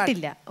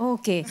 ആയിട്ടില്ല.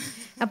 ഓക്കെ.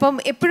 അപ്പം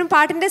എപ്പോഴും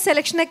പാട്ടിന്റെ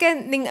സെലക്ഷനൊക്കെ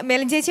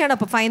മെലിൻ ചേച്ചിയാണോ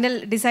അപ്പൊ ഫൈനൽ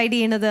ഡിസൈഡ്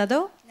ചെയ്യണത്, അതോ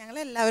ഞങ്ങൾ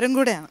എല്ലാവരും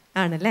കൂടെയാണ്?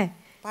 ആണല്ലേ.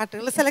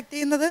 പാട്ടുകൾ സെലക്ട്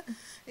ചെയ്യുന്നത്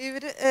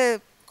ഇവര്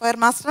കൊയർ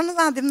മാസ്റ്ററാണ്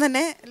ആദ്യം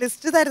തന്നെ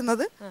ലിസ്റ്റ്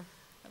തരുന്നത്.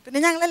 പിന്നെ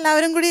ഞങ്ങൾ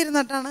എല്ലാവരും കൂടി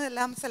ഇരുന്നിട്ടാണ്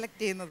എല്ലാം സെലക്ട്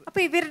ചെയ്യുന്നത്. അപ്പൊ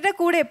ഇവരുടെ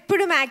കൂടെ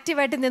എപ്പോഴും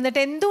ആക്റ്റീവായിട്ട് നിന്നിട്ട്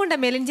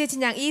എന്തുകൊണ്ടാണ് മെലിൻ ചേച്ചി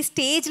ഈ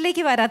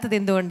സ്റ്റേജിലേക്ക് വരാത്തത്?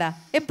 എന്തുകൊണ്ടാ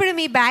എപ്പോഴും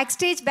ഈ ബാക്ക്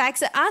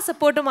സ്റ്റേജ് ആ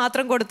സപ്പോർട്ട്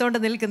മാത്രം കൊടുത്തോണ്ട്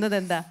നിൽക്കുന്നത്?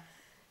 എന്താ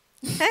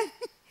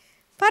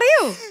പറയൂ.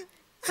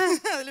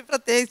 അതിൽ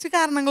പ്രത്യേകിച്ച്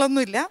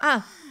കാരണങ്ങളൊന്നുമില്ല.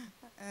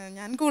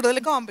 ഞാൻ കൂടുതൽ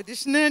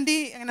കോമ്പറ്റീഷന് വേണ്ടി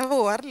അങ്ങനെ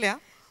പോവാറില്ല.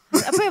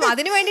 അപ്പൊ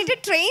അതിന് വേണ്ടിട്ട്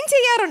ട്രെയിൻ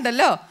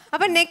ചെയ്യാറുണ്ടല്ലോ.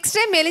 അപ്പൊ നെക്സ്റ്റ്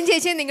ടൈം മെലിൻ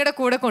ചേച്ചിയെ നിങ്ങളുടെ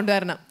കൂടെ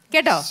കൊണ്ടുവരണം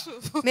കേട്ടോ.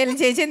 മെലിൻ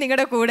ചേച്ചിയെ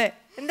നിങ്ങളുടെ കൂടെ.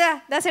 എന്താ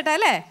ദാസേട്ടാ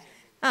അല്ലേ?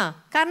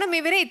 കാരണം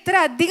ഇവരെ ഇത്ര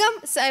അധികം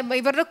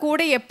ഇവരുടെ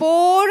കൂടെ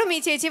എപ്പോഴും ഈ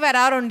ചേച്ചി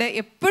വരാറുണ്ട്.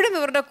 എപ്പോഴും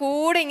ഇവരുടെ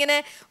കൂടെ ഇങ്ങനെ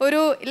ഒരു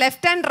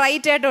ലെഫ്റ്റ് ആൻഡ്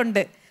റൈറ്റ്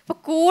ആയിട്ടുണ്ട്. അപ്പൊ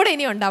കൂടെ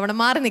ഇനി ഉണ്ടാവണം,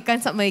 മാറി നിൽക്കാൻ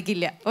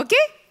സമ്മതിക്കില്ല.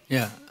 ഓക്കെ.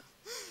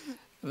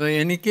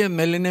 എനിക്ക്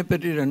മെല്ലിനെ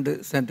പറ്റി 2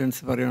 സെൻറ്റൻസ്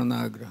പറയണമെന്ന്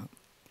ആഗ്രഹം.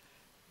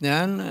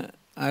 ഞാൻ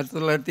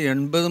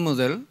 1980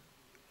 മുതൽ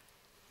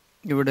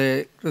ഇവിടെ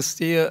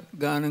ക്രിസ്തീയ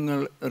ഗാനങ്ങൾ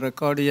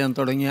റെക്കോർഡ് ചെയ്യാൻ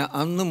തുടങ്ങിയ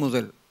അന്ന്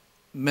മുതൽ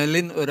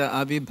മെലിൻ ഒരു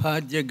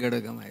അവിഭാജ്യ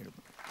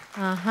ഘടകമായിരുന്നു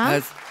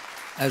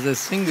ആസ് എ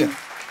സിംഗർ.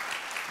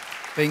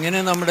 അപ്പം ഇങ്ങനെ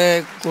നമ്മുടെ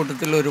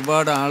കൂട്ടത്തിൽ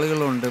ഒരുപാട്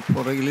ആളുകളുണ്ട്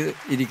പുറകിൽ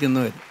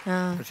ഇരിക്കുന്നവർ.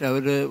 പക്ഷെ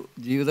അവർ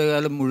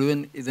ജീവിതകാലം മുഴുവൻ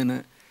ഇതിന്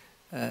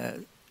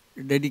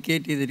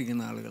ഡെഡിക്കേറ്റ്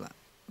ചെയ്തിരിക്കുന്ന ആളുകളാണ്.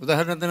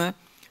 ഉദാഹരണത്തിന്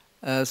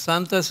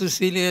സാന്താ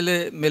സിസിലിയയിൽ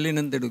മെലിൻ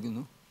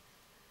എന്തെടുക്കുന്നു?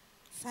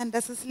 സാന്റാ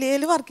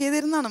സിസിലിയയിൽ വർക്ക്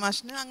ചെയ്തിരുന്നാണ്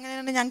മാഷിന്.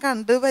 അങ്ങനെയാണ് ഞാൻ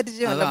കണ്ട്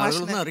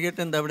പരിചയമല്ല.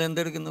 അറിയട്ടെ എന്താ അവിടെ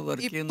എന്തെടുക്കുന്നു?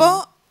 ഇപ്പോ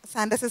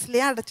സാന്റാ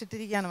സിസിലിയ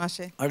അടച്ചിട്ടിരിക്കുകയാണ്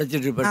മാഷെ.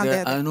 അടച്ചിട്ട്. പക്ഷേ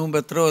അതിനു മുമ്പ്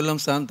എത്ര കൊല്ലം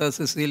സാന്താ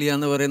സിസിലിയ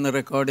എന്ന് പറയുന്ന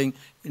റെക്കോർഡിംഗ്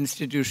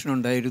ഇൻസ്റ്റിറ്റ്യൂഷൻ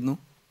ഉണ്ടായിരുന്നു?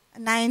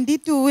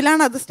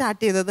 92-ലാണ് അത്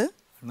സ്റ്റാർട്ട് ചെയ്തത്.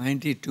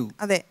 92?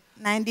 അതെ,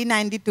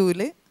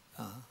 1992-ല്.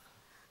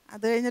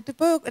 അത് കഴിഞ്ഞിട്ട്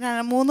ഇപ്പോൾ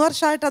 3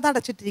 വർഷമായിട്ട് അത്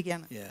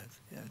അടച്ചിട്ടിരിക്കുകയാണ്.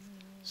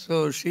 So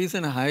she is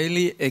a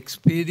highly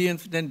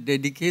experienced and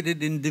dedicated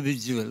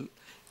individual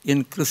in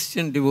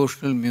Christian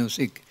devotional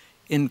music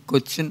in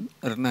Cochin,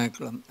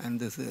 Ernakulam and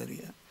this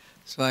area.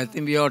 So I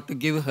think we ought to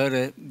give her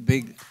a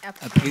big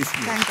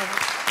appreciation.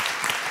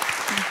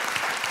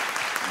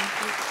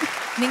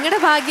 നിങ്ങളുടെ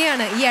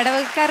ഭാഗ്യമാണ്, ഈ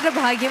ഇടവക്കാരുടെ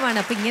ഭാഗ്യമാണ്.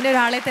 അപ്പൊ ഇങ്ങനെ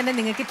ഒരാളെ തന്നെ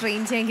നിങ്ങൾക്ക്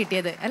ട്രെയിൻ ചെയ്യാൻ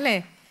കിട്ടിയത് അല്ലേ?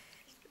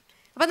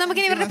 അപ്പൊ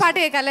നമുക്കിനി ഇവരുടെ പാട്ട്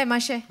കേൾക്കാം അല്ലേ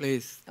മാഷേ?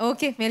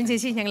 ഓക്കെ മെലിൻ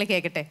ചേച്ചി, ഞങ്ങൾ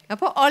കേൾക്കട്ടെ.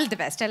 അപ്പോൾ ഓൾ ദി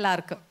ബെസ്റ്റ്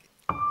എല്ലാവർക്കും.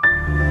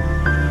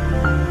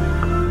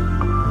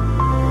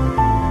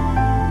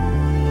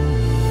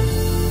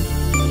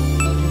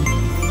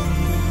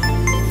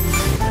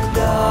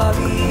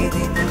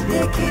 Davidinte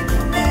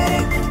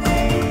Kinnarangal.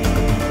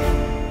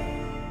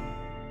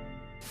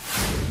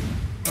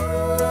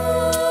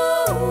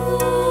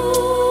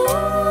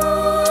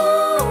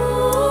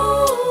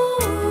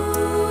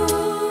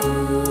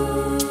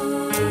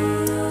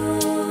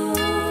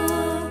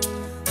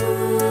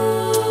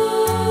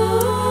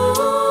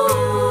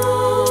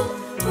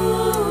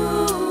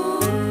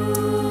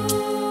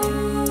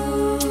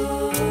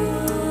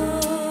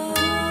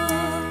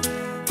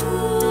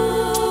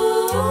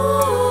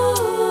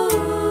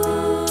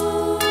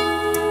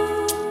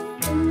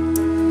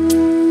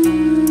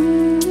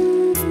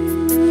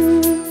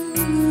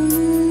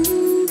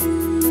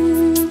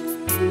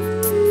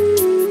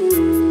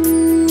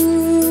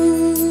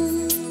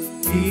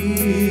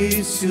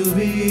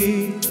 യേശുവേ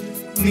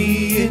നീ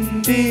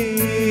എൻ്റെ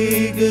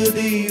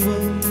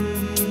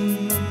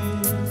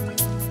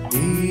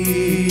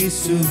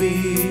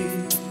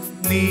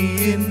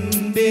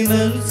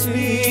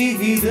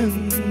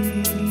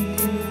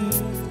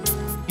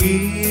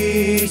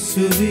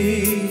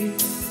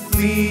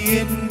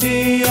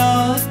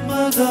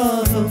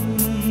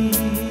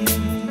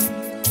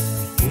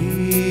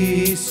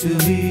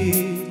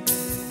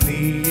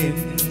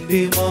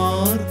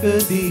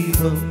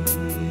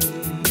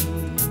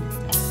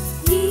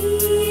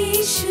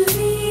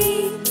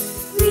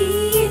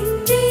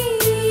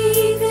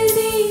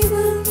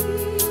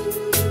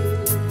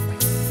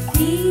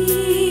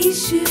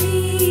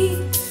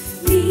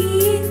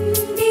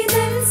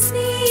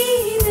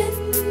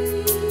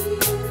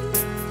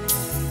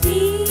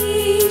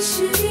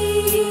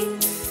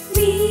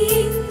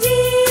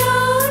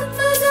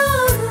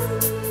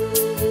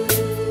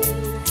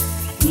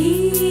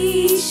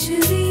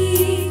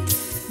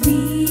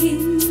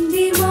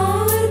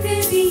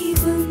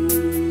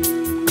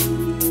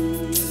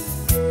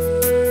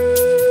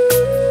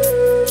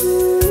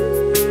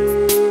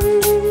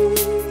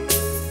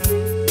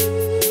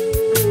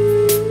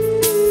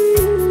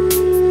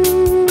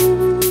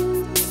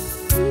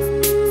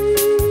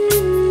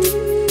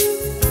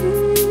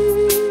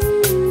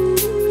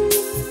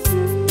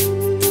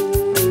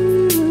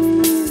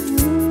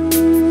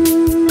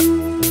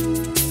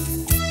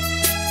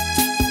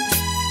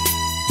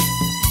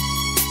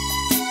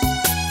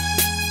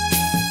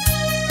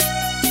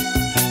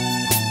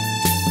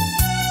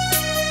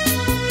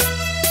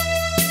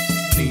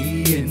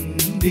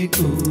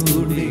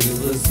കൂടെ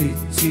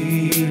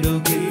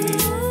വസിച്ചിടുകിൽ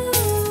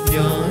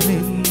ഞാൻ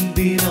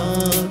എന്തിനാകുലനായിടണം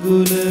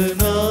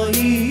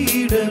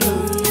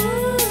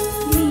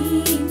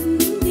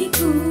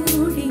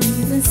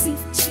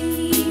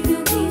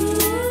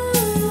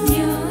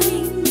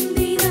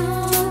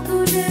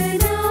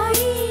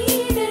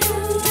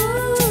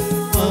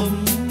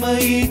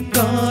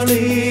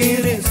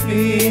അമ്മയെക്കാളേറെ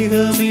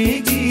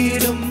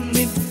സ്നേഹമേകിടും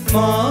നിൻ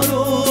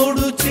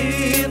മാറോടു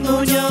ചേർന്നു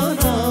ഞാൻ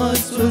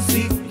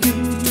ആശ്വസിക്കും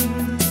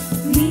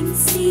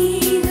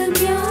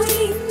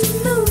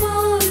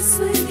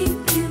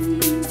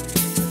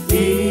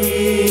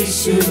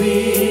യേശുവേ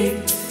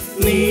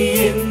നീ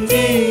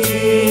എൻ്റെ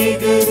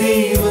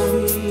ഏകദൈവം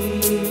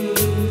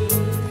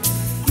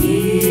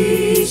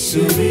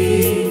യേശുവേ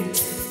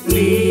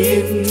നീ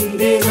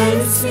എൻ്റെ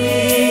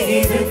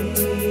സ്നേഹിതൻ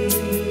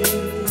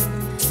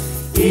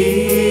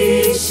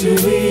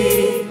യേശുവേ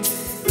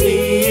നീ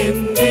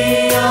എൻ്റെ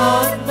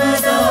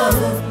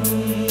ആത്മദാനം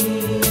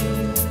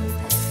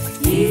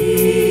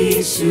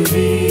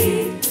യേശുവേ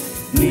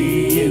നീ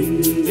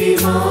എൻ്റെ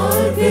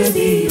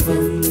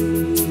മാർഗദീപം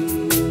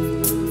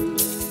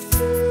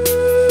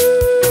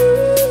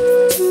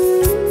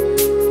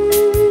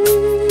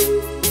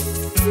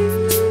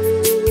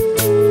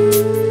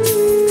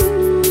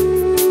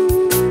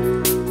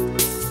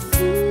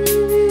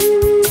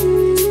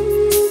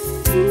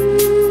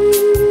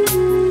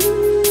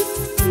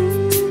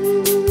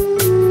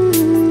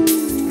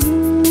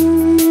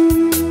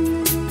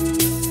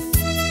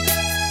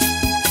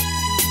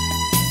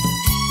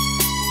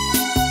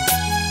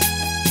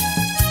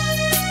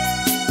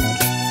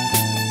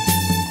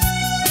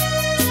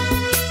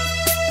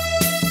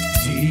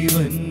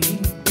ജീവൻ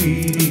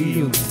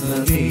പിരിയുന്ന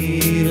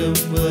നേരം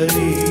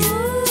വരെ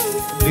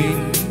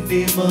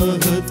നിന്റെ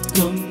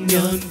മഹത്വം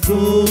ഞാൻ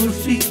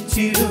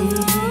ഘോഷിച്ചിടും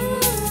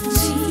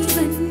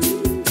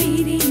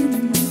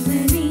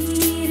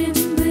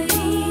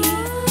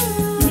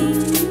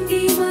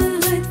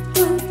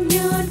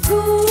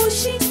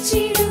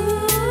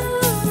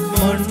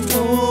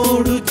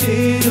മണ്ണോടു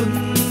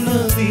ചേരുന്ന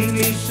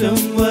നിമിഷം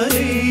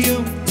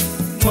വരെയും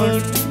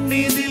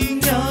മണ്ണിതിൽ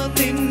ഞാൻ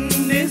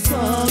നിന്നെ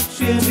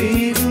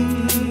സാക്ഷ്യമേകും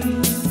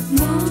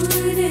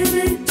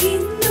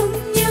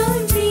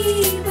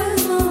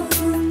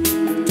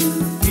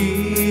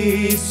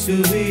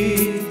യേശുവേ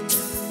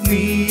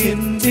നീ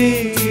എൻ്റെ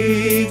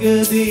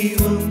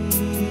ഏകദൈവം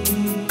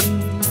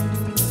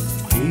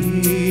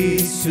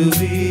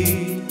യേശുവേ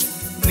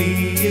നീ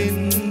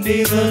എൻ്റെ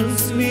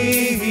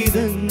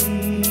സ്നേഹിതൻ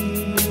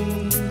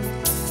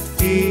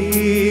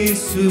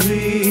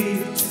യേശുവേ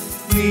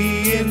നീ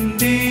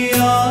എൻ്റെ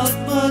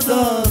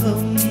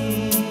ആത്മദാനം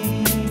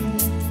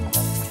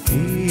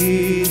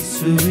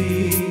യേശുവേ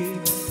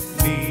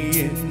നീ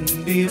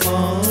എൻ്റെ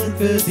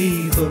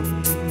മാർഗദീപം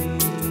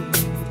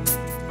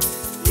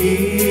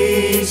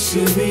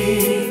യേശുവേ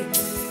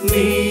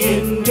നീ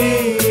എൻ്റെ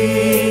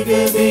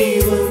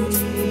ഏകദൈവം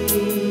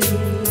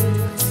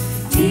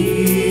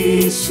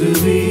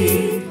യേശുവേ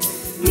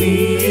നീ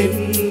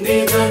എൻ്റെ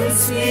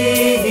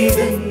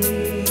സ്നേഹിതൻ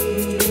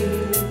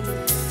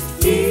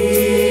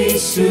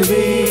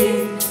യേശുവേ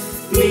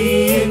നീ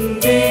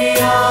എൻ്റെ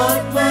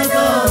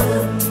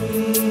ആത്മദാനം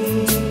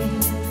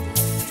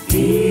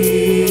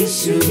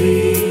യേശുവേ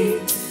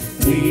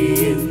നീ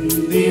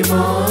എൻ്റെ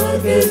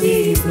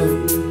മാർഗദീപം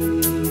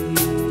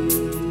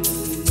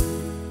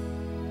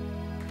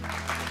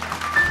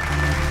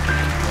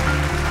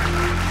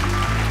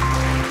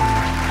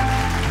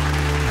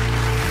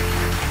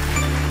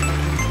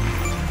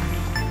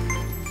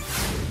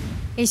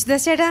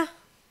യേശുദാസ് ചേട്ടാ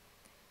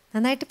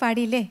നന്നായിട്ട്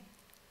പാടിയില്ലേ?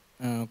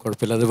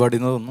 കുഴപ്പമില്ലാതെ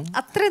പാടിയെന്ന് തോന്നുന്നു.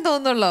 അത്രയും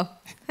തോന്നുള്ളോ?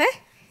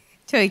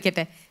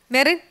 ചോദിക്കട്ടെ,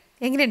 മെറിൻ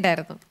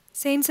എങ്ങനെയുണ്ടായിരുന്നു?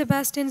 സെയിൻറ്റ്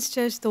സെബാസ്റ്റ്യൻസ്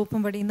ചർച്ച്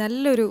തോപ്പുംപടി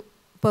നല്ലൊരു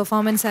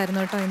പെർഫോമൻസ്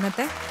ആയിരുന്നു കേട്ടോ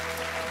ഇന്നത്തെ.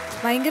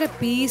 ഭയങ്കര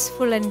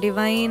പീസ്ഫുൾ ആൻഡ്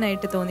ഡിവൈൻ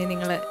ആയിട്ട് തോന്നി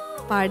നിങ്ങൾ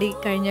പാടി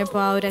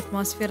കഴിഞ്ഞപ്പോൾ. ആ ഒരു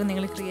അറ്റ്മോസ്ഫിയർ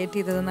നിങ്ങൾ ക്രിയേറ്റ്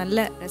ചെയ്തത് നല്ല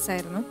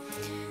രസമായിരുന്നു.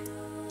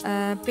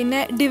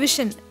 പിന്നെ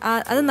ഡിവിഷൻ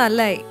അത്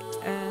നല്ലതായി.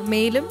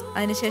 മെയിലും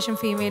അതിനുശേഷം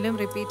ഫീമെയിലും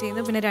റിപ്പീറ്റ്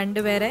ചെയ്യുന്നു. പിന്നെ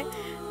രണ്ടുപേരെ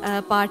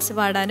പാർട്സ്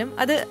പാടാനും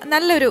അത്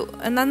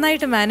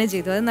നന്നായിട്ട് മാനേജ്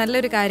ചെയ്തു. അത്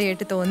നല്ലൊരു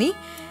കാര്യമായിട്ട് തോന്നി.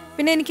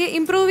 പിന്നെ എനിക്ക്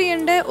ഇമ്പ്രൂവ്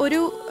ചെയ്യേണ്ട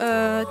ഒരു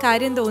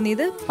കാര്യം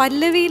തോന്നിയത്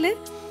പല്ലവിയിൽ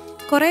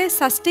കുറേ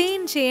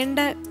സസ്റ്റെയിൻ ചെയ്യേണ്ട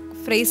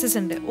ഫ്രേസസ്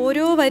ഉണ്ട്.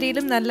 ഓരോ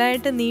വരിയിലും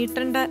നല്ലതായിട്ട്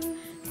നീട്ടേണ്ട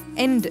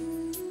എൻഡ്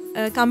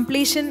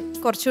കംപ്ലീഷൻ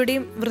കുറച്ചുകൂടി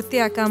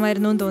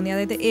വൃത്തിയാക്കാമായിരുന്നു എന്ന് തോന്നി.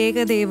 അതായത്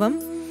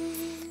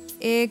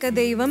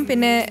ഏകദൈവം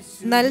പിന്നെ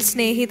നൽ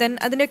സ്നേഹിതൻ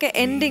അതിൻ്റെയൊക്കെ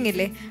എൻഡിങ്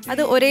ഇല്ലേ,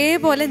 അത്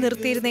ഒരേപോലെ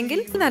നിർത്തിയിരുന്നെങ്കിൽ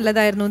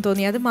നല്ലതായിരുന്നു എന്ന്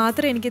തോന്നി. അത്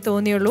മാത്രമേ എനിക്ക്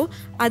തോന്നിയുള്ളൂ.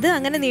 അത്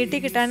അങ്ങനെ നീട്ടി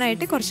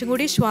കിട്ടാനായിട്ട് കുറച്ചും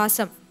കൂടി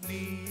ശ്വാസം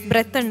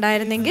ബ്രെത്ത്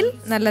ഉണ്ടായിരുന്നെങ്കിൽ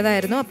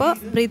നല്ലതായിരുന്നു. അപ്പോൾ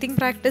ബ്രീത്തിങ്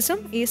പ്രാക്ടീസും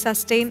ഈ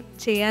സസ്റ്റെയിൻ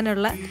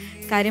ചെയ്യാനുള്ള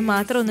കാര്യം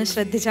മാത്രം ഒന്ന്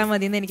ശ്രദ്ധിച്ചാൽ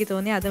മതി എന്ന് എനിക്ക്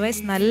തോന്നി.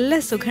 അതർവൈസ് നല്ല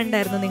സുഖം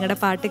ഉണ്ടായിരുന്നു നിങ്ങളുടെ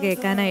പാട്ട്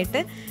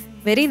കേൾക്കാനായിട്ട്.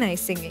 Very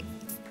nice singing.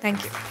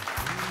 Thank you.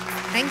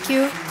 Thank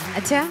you.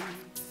 അച്ഛാ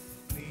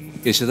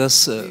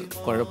യേശുദാസ്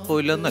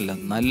കുഴപ്പമില്ലെന്നല്ല,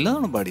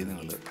 നല്ലതാണ് പാടി.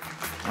 നിങ്ങൾ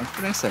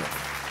കോൺഫിഡൻസ്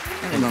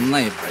ആയി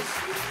നന്നായി പാടി.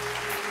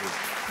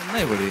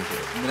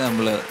 ഇതിനെ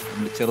നമ്മൾ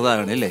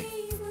ചെറുതാകണേ അല്ലേ?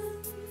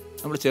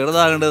 നമ്മൾ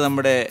ചെറുതാകേണ്ടത്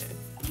നമ്മുടെ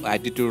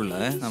ആറ്റിറ്റ്യൂഡിൽ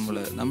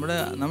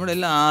നമ്മുടെ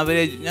എല്ലാം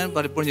ആവറേജ്, ഞാൻ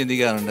പലപ്പോഴും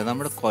ചിന്തിക്കാറുണ്ട്,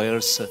 നമ്മുടെ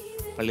കൊയേഴ്സ്,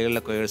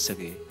 പള്ളികളിലെ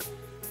കൊയേഴ്സൊക്കെ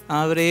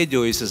ആവറേജ്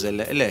വോയിസസ്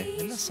അല്ലേ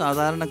എല്ലാം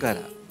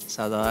സാധാരണക്കാരാണ്,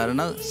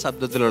 സാധാരണ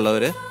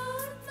ശബ്ദത്തിലുള്ളവർ.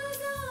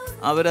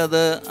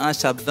 അവരത് ആ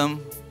ശബ്ദം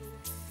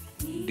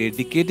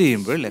ഡെഡിക്കേറ്റ്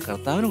ചെയ്യുമ്പോഴല്ലേ,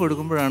 കർത്താവിന്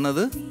കൊടുക്കുമ്പോഴാണ്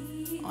അത്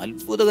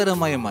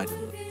അത്ഭുതകരമായി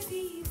മാറ്റുന്നത്.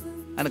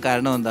 അതിന്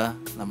കാരണം എന്താ?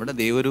 നമ്മുടെ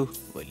ദൈവം ഒരു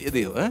വലിയ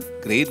ദൈവം,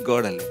 ഗ്രേറ്റ്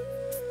ഗോഡ് അല്ലേ.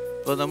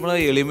 അപ്പോൾ നമ്മൾ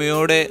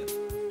എളിമയോടെ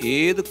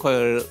ഏത്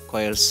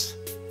കൊയേഴ്സ്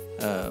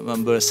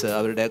മെമ്പേഴ്സ്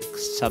അവരുടെ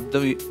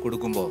ശബ്ദം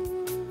കൊടുക്കുമ്പോൾ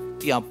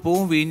ഈ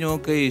അപ്പവും വീഞ്ഞും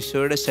ഒക്കെ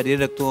ഈശോയുടെ ശരീര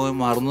രക്തവും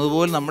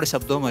മാറുന്നതുപോലെ നമ്മുടെ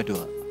ശബ്ദവും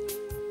മാറ്റുക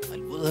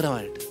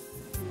അത്ഭുതകരമായിട്ട്.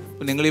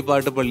 അപ്പോൾ നിങ്ങൾ ഈ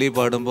പാട്ട് പള്ളിയിൽ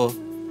പാടുമ്പോൾ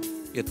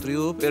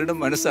എത്രയോ പേരുടെ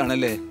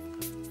മനസ്സാണല്ലേ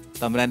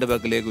തമ്പുരാൻ്റെ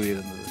പക്കലേക്ക്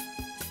ഉയരുന്നത്.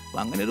 അപ്പം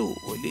അങ്ങനെ ഒരു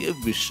വലിയ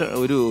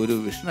ഒരു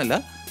വിഷനല്ല,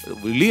 ഒരു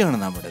വിളിയാണ്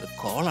നമ്മുടെ, ഒരു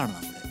കോളാണ്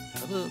നമ്മുടെ.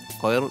 അത്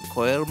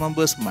കൊയർ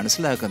മെമ്പേഴ്സ്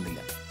മനസ്സിലാക്കുന്നില്ല.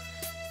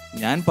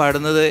 ഞാൻ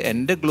പാടുന്നത്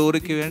എൻ്റെ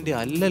ഗ്ലോറിക്ക് വേണ്ടി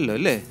അല്ലല്ലോ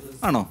അല്ലേ?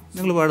 ആണോ?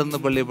 നിങ്ങൾ പാടുന്നത്,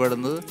 പള്ളിയിൽ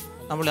പാടുന്നത്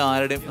നമ്മൾ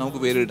ആരുടെയും നമുക്ക്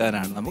പേര്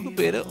കിട്ടാനാണ്. നമുക്ക്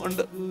പേര്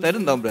ഉണ്ട്,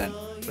 തരും തമ്പുരാൻ,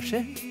 പക്ഷേ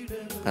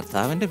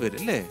കർത്താവിൻ്റെ പേര്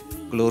അല്ലേ,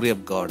 ഗ്ലോറി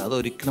ഓഫ് ഗോഡ്,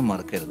 അതൊരിക്കലും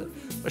മറക്കരുത്.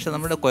 പക്ഷെ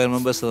നമ്മുടെ കൊയർ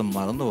മെമ്പേഴ്സ് അത്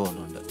മറന്നു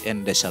പോകുന്നുണ്ട്.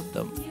 എൻ്റെ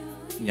ശബ്ദം,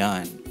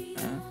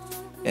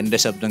 എൻ്റെ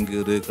ശബ്ദം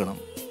കീറിക്കണം,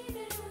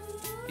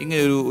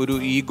 ഇങ്ങനെ ഒരു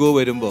ഈഗോ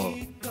വരുമ്പോൾ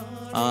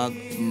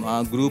ആ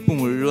ഗ്രൂപ്പ്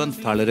മുഴുവൻ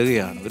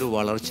തളരുകയാണ്, ഒരു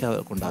വളർച്ച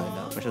അവർക്കുണ്ടാവില്ല.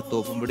 പക്ഷെ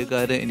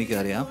തോപ്പുംപടിക്കാർ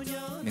എനിക്കറിയാം,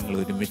 നിങ്ങൾ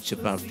ഒരുമിച്ച്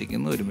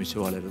പ്രാർത്ഥിക്കുന്നു, ഒരുമിച്ച്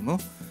വളരുന്നു.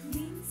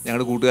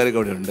 ഞങ്ങളുടെ കൂട്ടുകാരൊക്കെ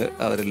അവിടെ ഉണ്ട്,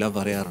 അവരെല്ലാം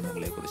പറയാറുണ്ട്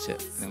നിങ്ങളെക്കുറിച്ച്,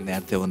 നിങ്ങൾ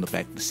നേരത്തെ വന്ന്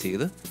പ്രാക്ടീസ്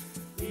ചെയ്ത്.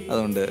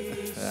 അതുകൊണ്ട്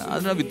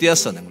അതിന്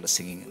വ്യത്യാസമാണ് നിങ്ങളുടെ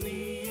സിംഗിങ്,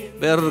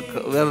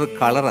 വേറൊരു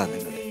കളറാണ്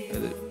നിങ്ങൾ.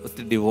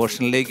 ഒത്തിരി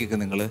ഡിവോഷനിലേക്കൊക്കെ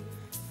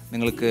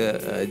നിങ്ങൾക്ക്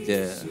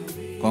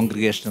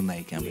കോൺഗ്രിഗേഷനെ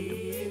നയിക്കാൻ പറ്റും.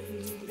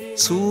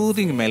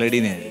 സൂതിങ്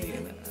മെലഡിനെ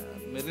എഴുതിയിരിക്കുന്നത്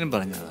മെറിൻ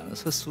പറഞ്ഞതാണ്.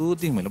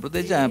 സൂതിങ് മെലഡി,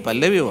 പ്രത്യേകിച്ച്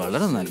പല്ലവി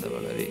വളരെ നല്ല,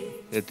 വളരെ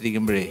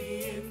കേട്ടിരിക്കുമ്പോഴേ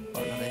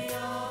വളരെ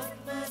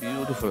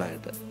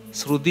ബ്യൂട്ടിഫുള്ളായിട്ട്,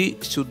 ശ്രുതി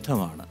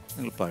ശുദ്ധമാണ്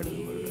നിങ്ങൾ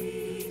പാടുമ്പോൾ.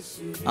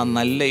 ആ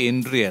നല്ല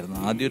എൻട്രി ആയിരുന്നു.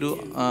 ആദ്യം ഒരു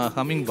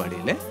ഹമ്മിങ്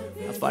പാടിയില്ലേ,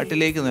 ആ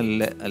പാട്ടിലേക്ക്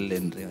നല്ല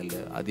എൻട്രി, നല്ല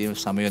അധികം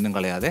സമയമൊന്നും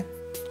കളയാതെ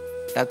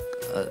ടക്ക്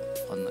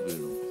ഒന്ന്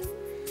വീണു.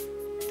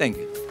 Thank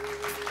you.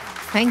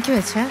 താങ്ക് യു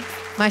അച്ഛാ.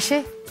 മാഷേ?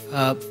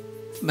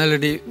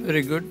 Melody,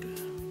 very good.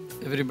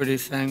 Everybody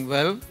sang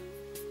well.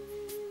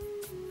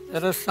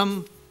 There are some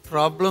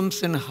problems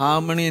in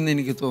harmony എന്ന്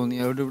എനിക്ക് തോന്നി.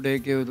 അവിടെ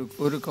ഇവിടെയൊക്കെ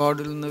ഒരു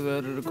കോഡിൽ നിന്ന്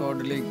വേറൊരു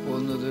കോഡിലേക്ക്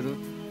പോകുന്നത്,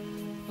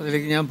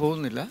 അതിലേക്ക് ഞാൻ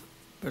പോകുന്നില്ല.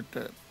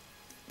 But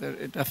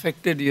it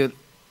affected your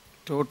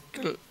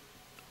total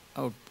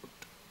output.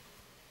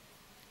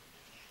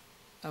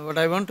 What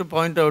I want to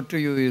point out to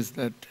you is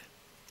that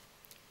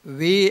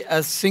we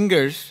as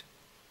singers,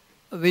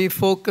 we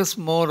focus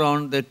more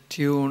on the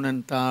tune and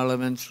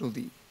thalam and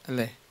shruti.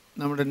 അല്ലേ?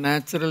 നമ്മുടെ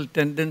natural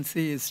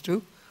tendency is to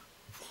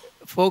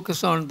focus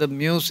on the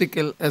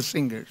musical as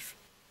singers.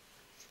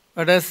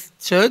 But as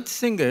church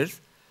singers,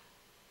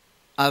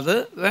 അത്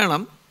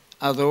വേണം.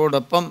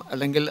 അതോടൊപ്പം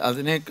അല്ലെങ്കിൽ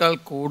അതിനേക്കാൾ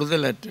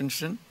കൂടുതൽ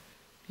attention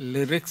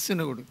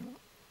ലിറിക്സിന് കൊടുക്കണം.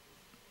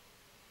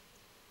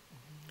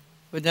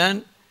 അപ്പോൾ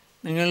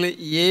നിങ്ങൾ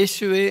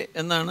യേശുവേ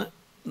എന്നാണ്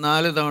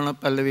 4 തവണ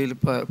പല്ലവിയിൽ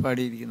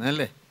പാടിയിരിക്കുന്നത്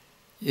അല്ലേ?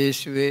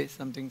 യേശുവേ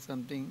സംതിങ്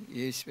സംതിങ്,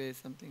 യേശുവേ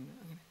സംതിങ്,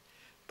 അങ്ങനെ.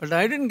 But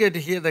I didn't get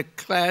here the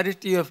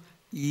clarity of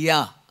യാ.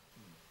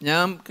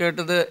 ഞാൻ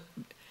കേട്ടത്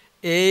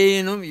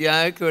ഏനും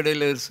യായ്ക്കും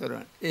ഇടയിലെ ഒരു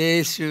സ്വരമാണ്.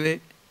 യേശുവേ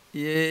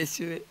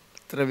യേശുവേ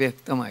അത്ര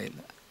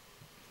വ്യക്തമായില്ല.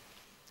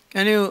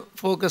 Can you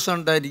focus on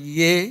that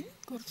യേ?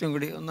 കുറച്ചും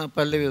കൂടി ഒന്ന്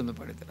പല്ലവി ഒന്ന്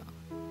പാടിത്തരാം.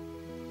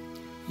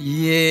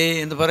 യേ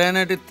എന്ന്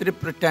പറയാനായിട്ട് ഇത്തിരി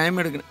ടൈം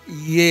എടുക്കണം.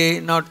 യേ,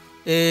 നോട്ട്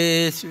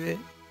യേശുവേ.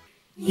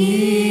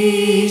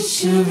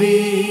 യേശുവേ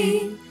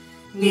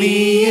നീ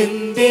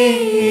എൻ്റെ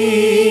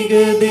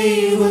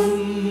ഏകദൈവം,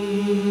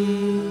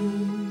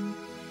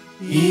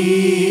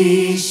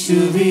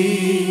 യേശുവേ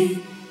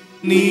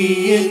നീ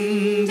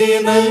എൻ്റെ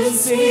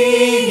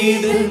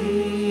നൽസ്നേഹിതൻ,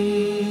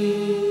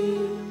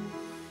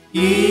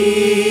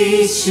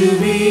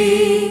 യേശുവേ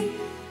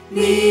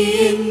നീ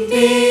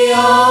എൻ്റെ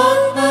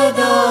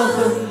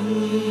ആത്മദാഹം,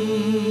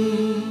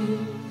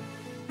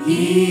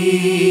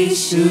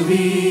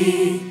 യേശുവേ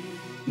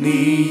നീ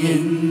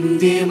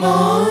എൻ്റെ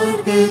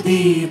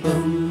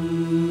മാർഗദീപം.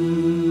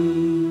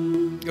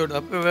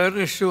 അപ്പോൾ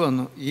വേറൊരു ഇഷ്യൂ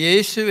വന്നു.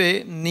 യേശുവേ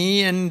നീ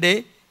എൻ്റെ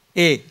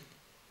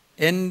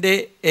എൻ്റെ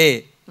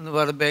എന്ന്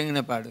പറയുമ്പോൾ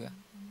എങ്ങനെ പാടുക?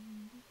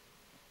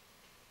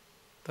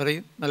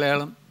 പറയും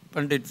മലയാളം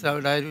പണ്ഡിറ്റ്സ്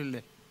അവിടെ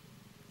ആരുമില്ലേ?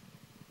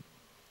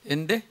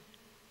 എൻ്റെ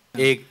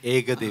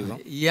ഏകദൈവം.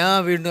 യാ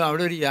വീണ്ടും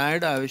അവിടെ ഒരു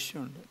യായുടെ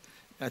ആവശ്യമുണ്ട്.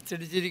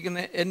 അച്ചടിച്ചിരിക്കുന്ന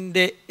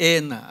എൻ്റെ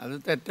എന്നാ, അത്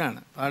തെറ്റാണ്.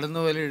 പാടുന്ന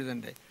പോലെ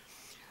എഴുതണ്ടേ.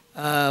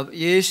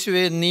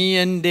 യേശുവേ നീ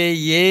എൻ്റെ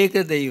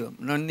ഏകദൈവം,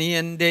 നീ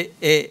എൻ്റെ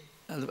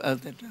അത്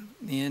തെറ്റാണ്.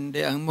 നീ എൻ്റെ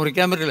അങ്ങ്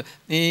മുറിക്കാൻ പറ്റില്ല.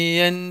 നീ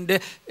എൻ്റെ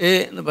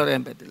എന്ന്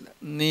പറയാൻ പറ്റില്ല.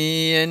 നീ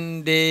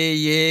എൻ്റെ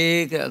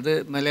ഏക, അത്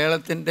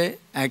മലയാളത്തിൻ്റെ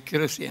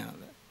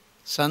ആക്യുറസിയാണത്.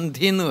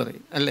 സന്ധി എന്ന്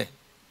പറയും അല്ലേ?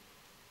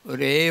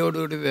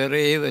 ഒരേയോടുകൂടി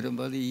വേറെ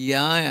വരുമ്പോൾ അത്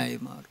യാ ആയി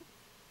മാറും.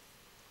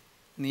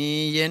 നീ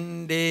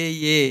എൻ്റെ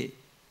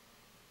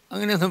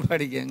അങ്ങനെയൊന്നും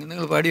പാടിക്കുക.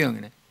 നിങ്ങൾ പാടിയോ?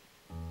 അങ്ങനെ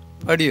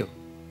പാടിയോ?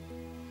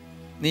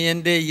 നീ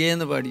എൻ്റെ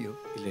എന്ന് പാടിയോ?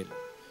 ഇല്ല ഇല്ല.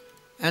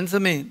 Answer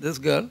me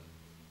this girl.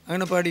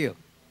 അങ്ങനെ പാടിയോ?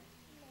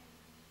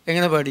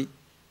 എങ്ങനെ പാടി?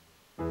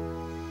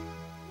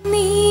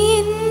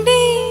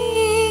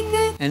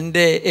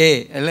 എൻ്റെ എ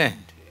അല്ലേ?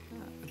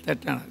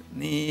 തെറ്റാണ്.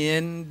 നീ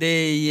എൻ്റെ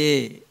എ,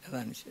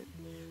 അതാണ് ശരി.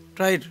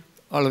 Try it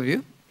all of U.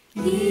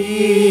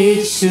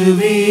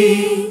 യേശുവേ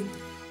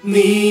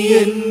നീ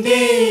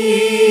എൻ്റെ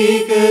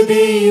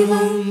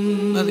ഏകദൈവം.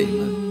 മതി.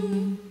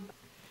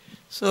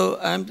 So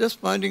I'm just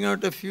pointing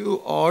out a few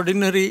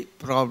ordinary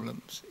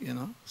problems,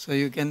 so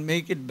you can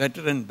make it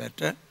better and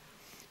better.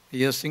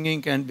 Your singing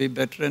can be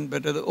better and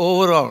better. The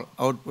overall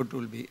output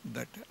will be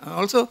better. And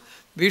also,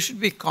 we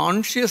should be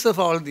conscious of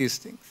all these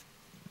things.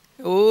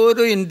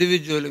 ഓരോ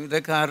ഇൻഡിവിജ്വലും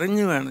ഇതൊക്കെ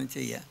അറിഞ്ഞു വേണം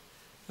ചെയ്യാൻ.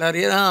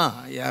 അറിയാം,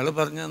 ഇയാൾ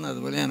പറഞ്ഞു തന്നെ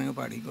അതുപോലെ ഞാനങ്ങ്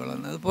പാടിക്കോളാം,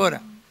 അത് പോരാ.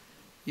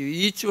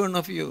 Each one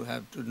of you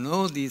have to know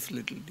these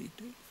little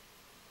details.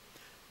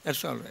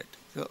 That's all right.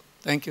 So,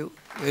 thank you.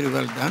 Very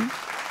well done.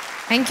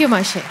 Thank you,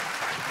 മാഷേ.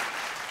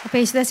 അപ്പോൾ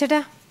യേശുദാസ് ചേട്ടാ,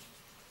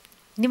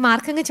 ഇനി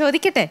മാർക്കങ്ങ്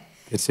ചോദിക്കട്ടെ?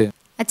 തീർച്ചയായും.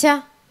 അച്ഛാ,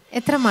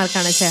 എത്ര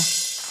മാർക്കാണ് അച്ഛാ?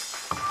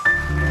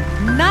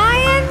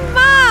 9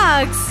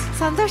 മാർക്സ്.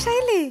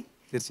 സന്തോഷായില്ലേ?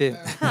 തീർച്ചയായും.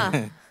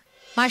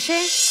 മാഷേ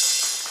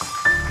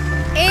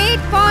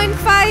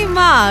 8.5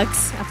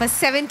 മാർക്സ്. അപ്പൊ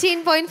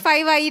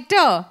 17.5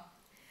 ആയിട്ടോ.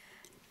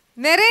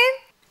 നെറേൻ,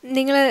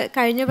 നിങ്ങൾ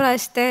കഴിഞ്ഞ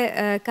പ്രാവശ്യത്തെ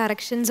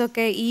കറക്ഷൻസ്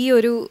ഒക്കെ ഈ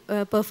ഒരു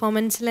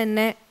പെർഫോമൻസിൽ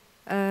തന്നെ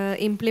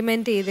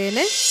ഇംപ്ലിമെന്റ്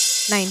ചെയ്തതിന്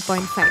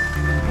 9.5.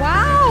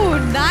 Wow,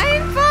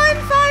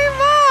 9.5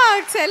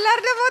 marks.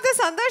 എല്ലാവരുടെ മുഖത്ത്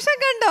സന്തോഷം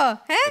കണ്ടോ?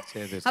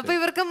 അപ്പൊ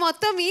ഇവർക്ക്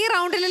മൊത്തം ഈ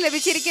റൗണ്ടിൽ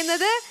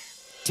ലഭിച്ചിരിക്കുന്നത്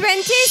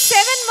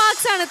 27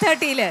 മാർക്സ് ആണ്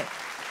 30-ല്.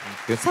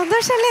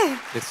 സന്തോഷല്ലേ?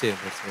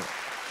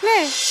 അല്ലേ?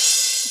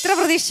 ഇത്ര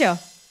പ്രതീക്ഷിച്ചോ?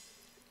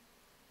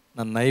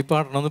 നന്നായി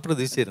പാടണമെന്ന്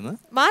പ്രതീക്ഷിച്ചിരുന്നു.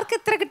 മാർക്ക്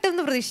എത്ര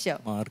കിട്ടുമെന്ന് പ്രതീക്ഷിച്ചോ?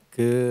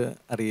 മാർക്ക്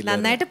അറിയില്ല.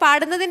 നന്നായിട്ട്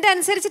പാടുന്നതിന്റെ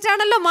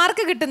അനുസരിച്ചിട്ടാണല്ലോ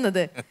മാർക്ക്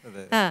കിട്ടുന്നത്.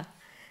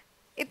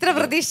 ഇത്ര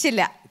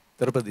പ്രതീക്ഷിച്ചില്ല.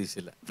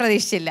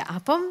 പ്രതീക്ഷിച്ചില്ല.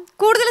 അപ്പം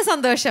കൂടുതൽ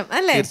സന്തോഷം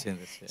അല്ലേ?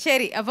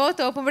 ശരി, അപ്പോ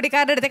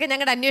തോപ്പുംപടിക്കാരുടെ അടുത്തൊക്കെ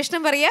ഞങ്ങളുടെ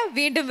അന്വേഷണം പറയാ.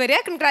 വീണ്ടും വരിക.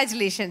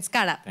 കൺഗ്രാറ്റുലേഷൻസ്.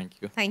 കാണാം.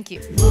 Thank you.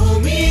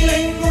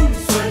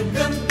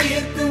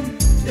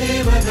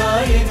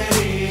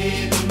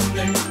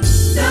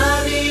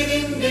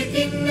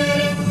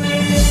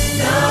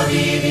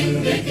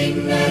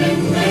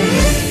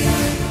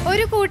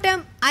 ഒരു കൂട്ടം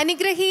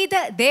അനുഗ്രഹീത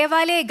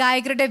ദേവാലയ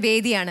ഗായകരുടെ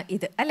വേദിയാണ്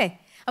ഇത് അല്ലേ?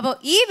 അപ്പോൾ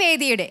ഈ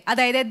വേദിയുടെ,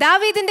 അതായത്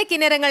ദാവീദിന്റെ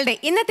കിന്നരങ്ങളുടെ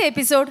ഇന്നത്തെ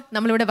എപ്പിസോഡ്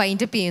നമ്മളിവിടെ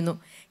വൈൻഡപ്പ് ചെയ്യുന്നു.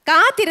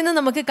 കാത്തിരുന്ന്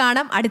നമുക്ക്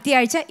കാണാം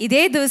അടുത്തയാഴ്ച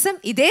ഇതേ ദിവസം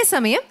ഇതേ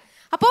സമയം.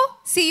 അപ്പോൾ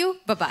സി യു,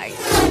 ബൈ.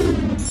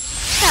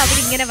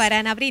 അവരിങ്ങനെ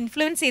വരാൻ അവരെ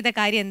ഇൻഫ്ലുവൻസ് ചെയ്ത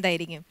കാര്യം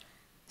എന്തായിരിക്കും?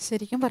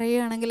 ശരിക്കും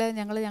പറയുകയാണെങ്കിൽ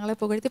ഞങ്ങളെ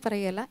പുകഴ്ത്തി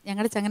പറയുകയല്ല,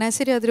 ഞങ്ങളുടെ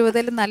ചങ്ങനാശ്ശേരി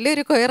അതിരൂപതയിൽ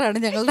നല്ലൊരു കൊയറാണ്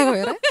ഞങ്ങളുടെ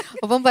കൊയർ.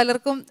 അപ്പം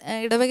പലർക്കും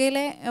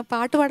ഇടവകയിലെ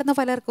പാട്ട് പാടുന്ന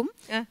പലർക്കും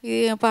ഈ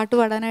പാട്ട്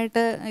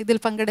പാടാനായിട്ട് ഇതിൽ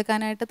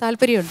പങ്കെടുക്കാനായിട്ട്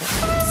താല്പര്യമുണ്ട്.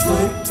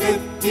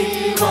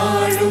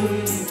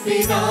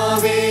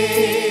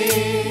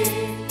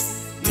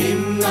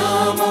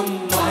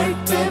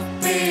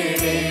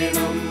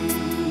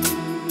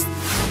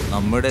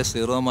 നമ്മുടെ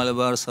സീറോ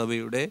മലബാർ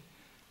സഭയുടെ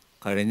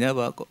കഴിഞ്ഞ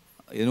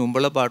ഇതിനു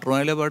മുമ്പുള്ള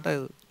പാട്ടുമായിലെ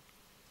പാട്ടായത്.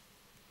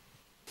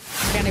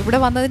 ഇവിടെ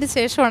വന്നതിന്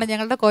ശേഷമാണ്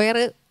ഞങ്ങളുടെ കൊയർ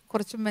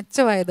കുറച്ച്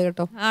മെച്ചമായത്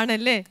കേട്ടോ.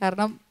 ആണല്ലേ?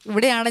 കാരണം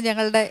ഇവിടെയാണ്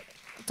ഞങ്ങളുടെ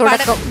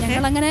തുടക്കം.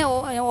 ഞങ്ങളങ്ങനെ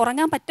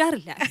ഉറങ്ങാൻ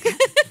പറ്റാറില്ല.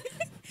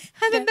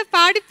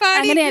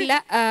 അങ്ങനെയല്ല,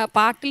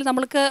 പാട്ടിൽ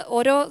നമ്മൾക്ക്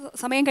ഓരോ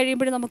സമയം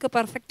കഴിയുമ്പോഴും നമുക്ക്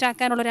പെർഫെക്റ്റ്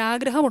ആക്കാനുള്ള ഒരു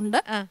ആഗ്രഹമുണ്ട്.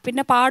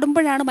 പിന്നെ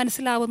പാടുമ്പോഴാണ്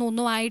മനസ്സിലാവുന്ന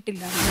ഒന്നും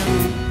ആയിട്ടില്ല.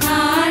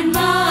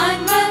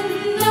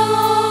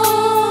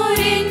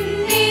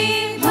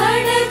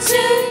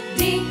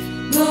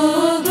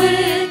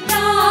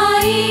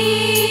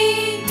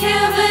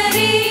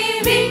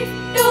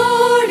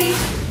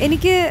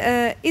 എനിക്ക്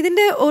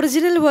ഇതിന്റെ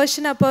ഒറിജിനൽ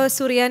വേർഷൻ അപ്പൊ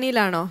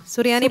സുറിയാനിയിലാണോ,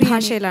 സുറിയാനി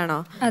ഭാഷയിലാണോ?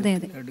 അതെ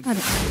അതെ.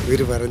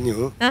 ഇവര് പറഞ്ഞു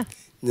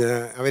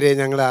അവരെ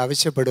ഞങ്ങൾ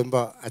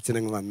ആവശ്യപ്പെടുമ്പോ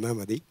അച്ഛനങ്ങ് വന്നാ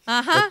മതി,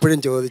 എപ്പോഴും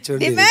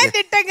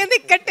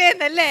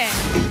ചോദിച്ചോണ്ടിരിക്കട്ടെ.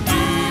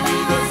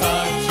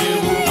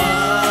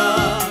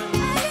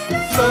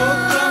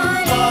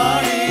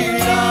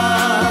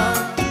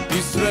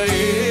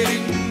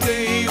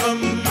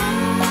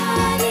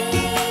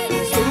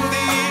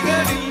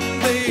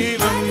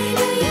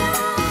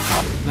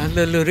 നല്ല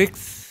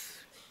ലിറിക്സ്,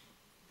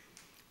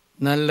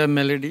 നല്ല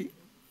മെലഡി,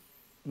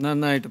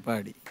 നന്നായിട്ട്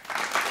പാടി.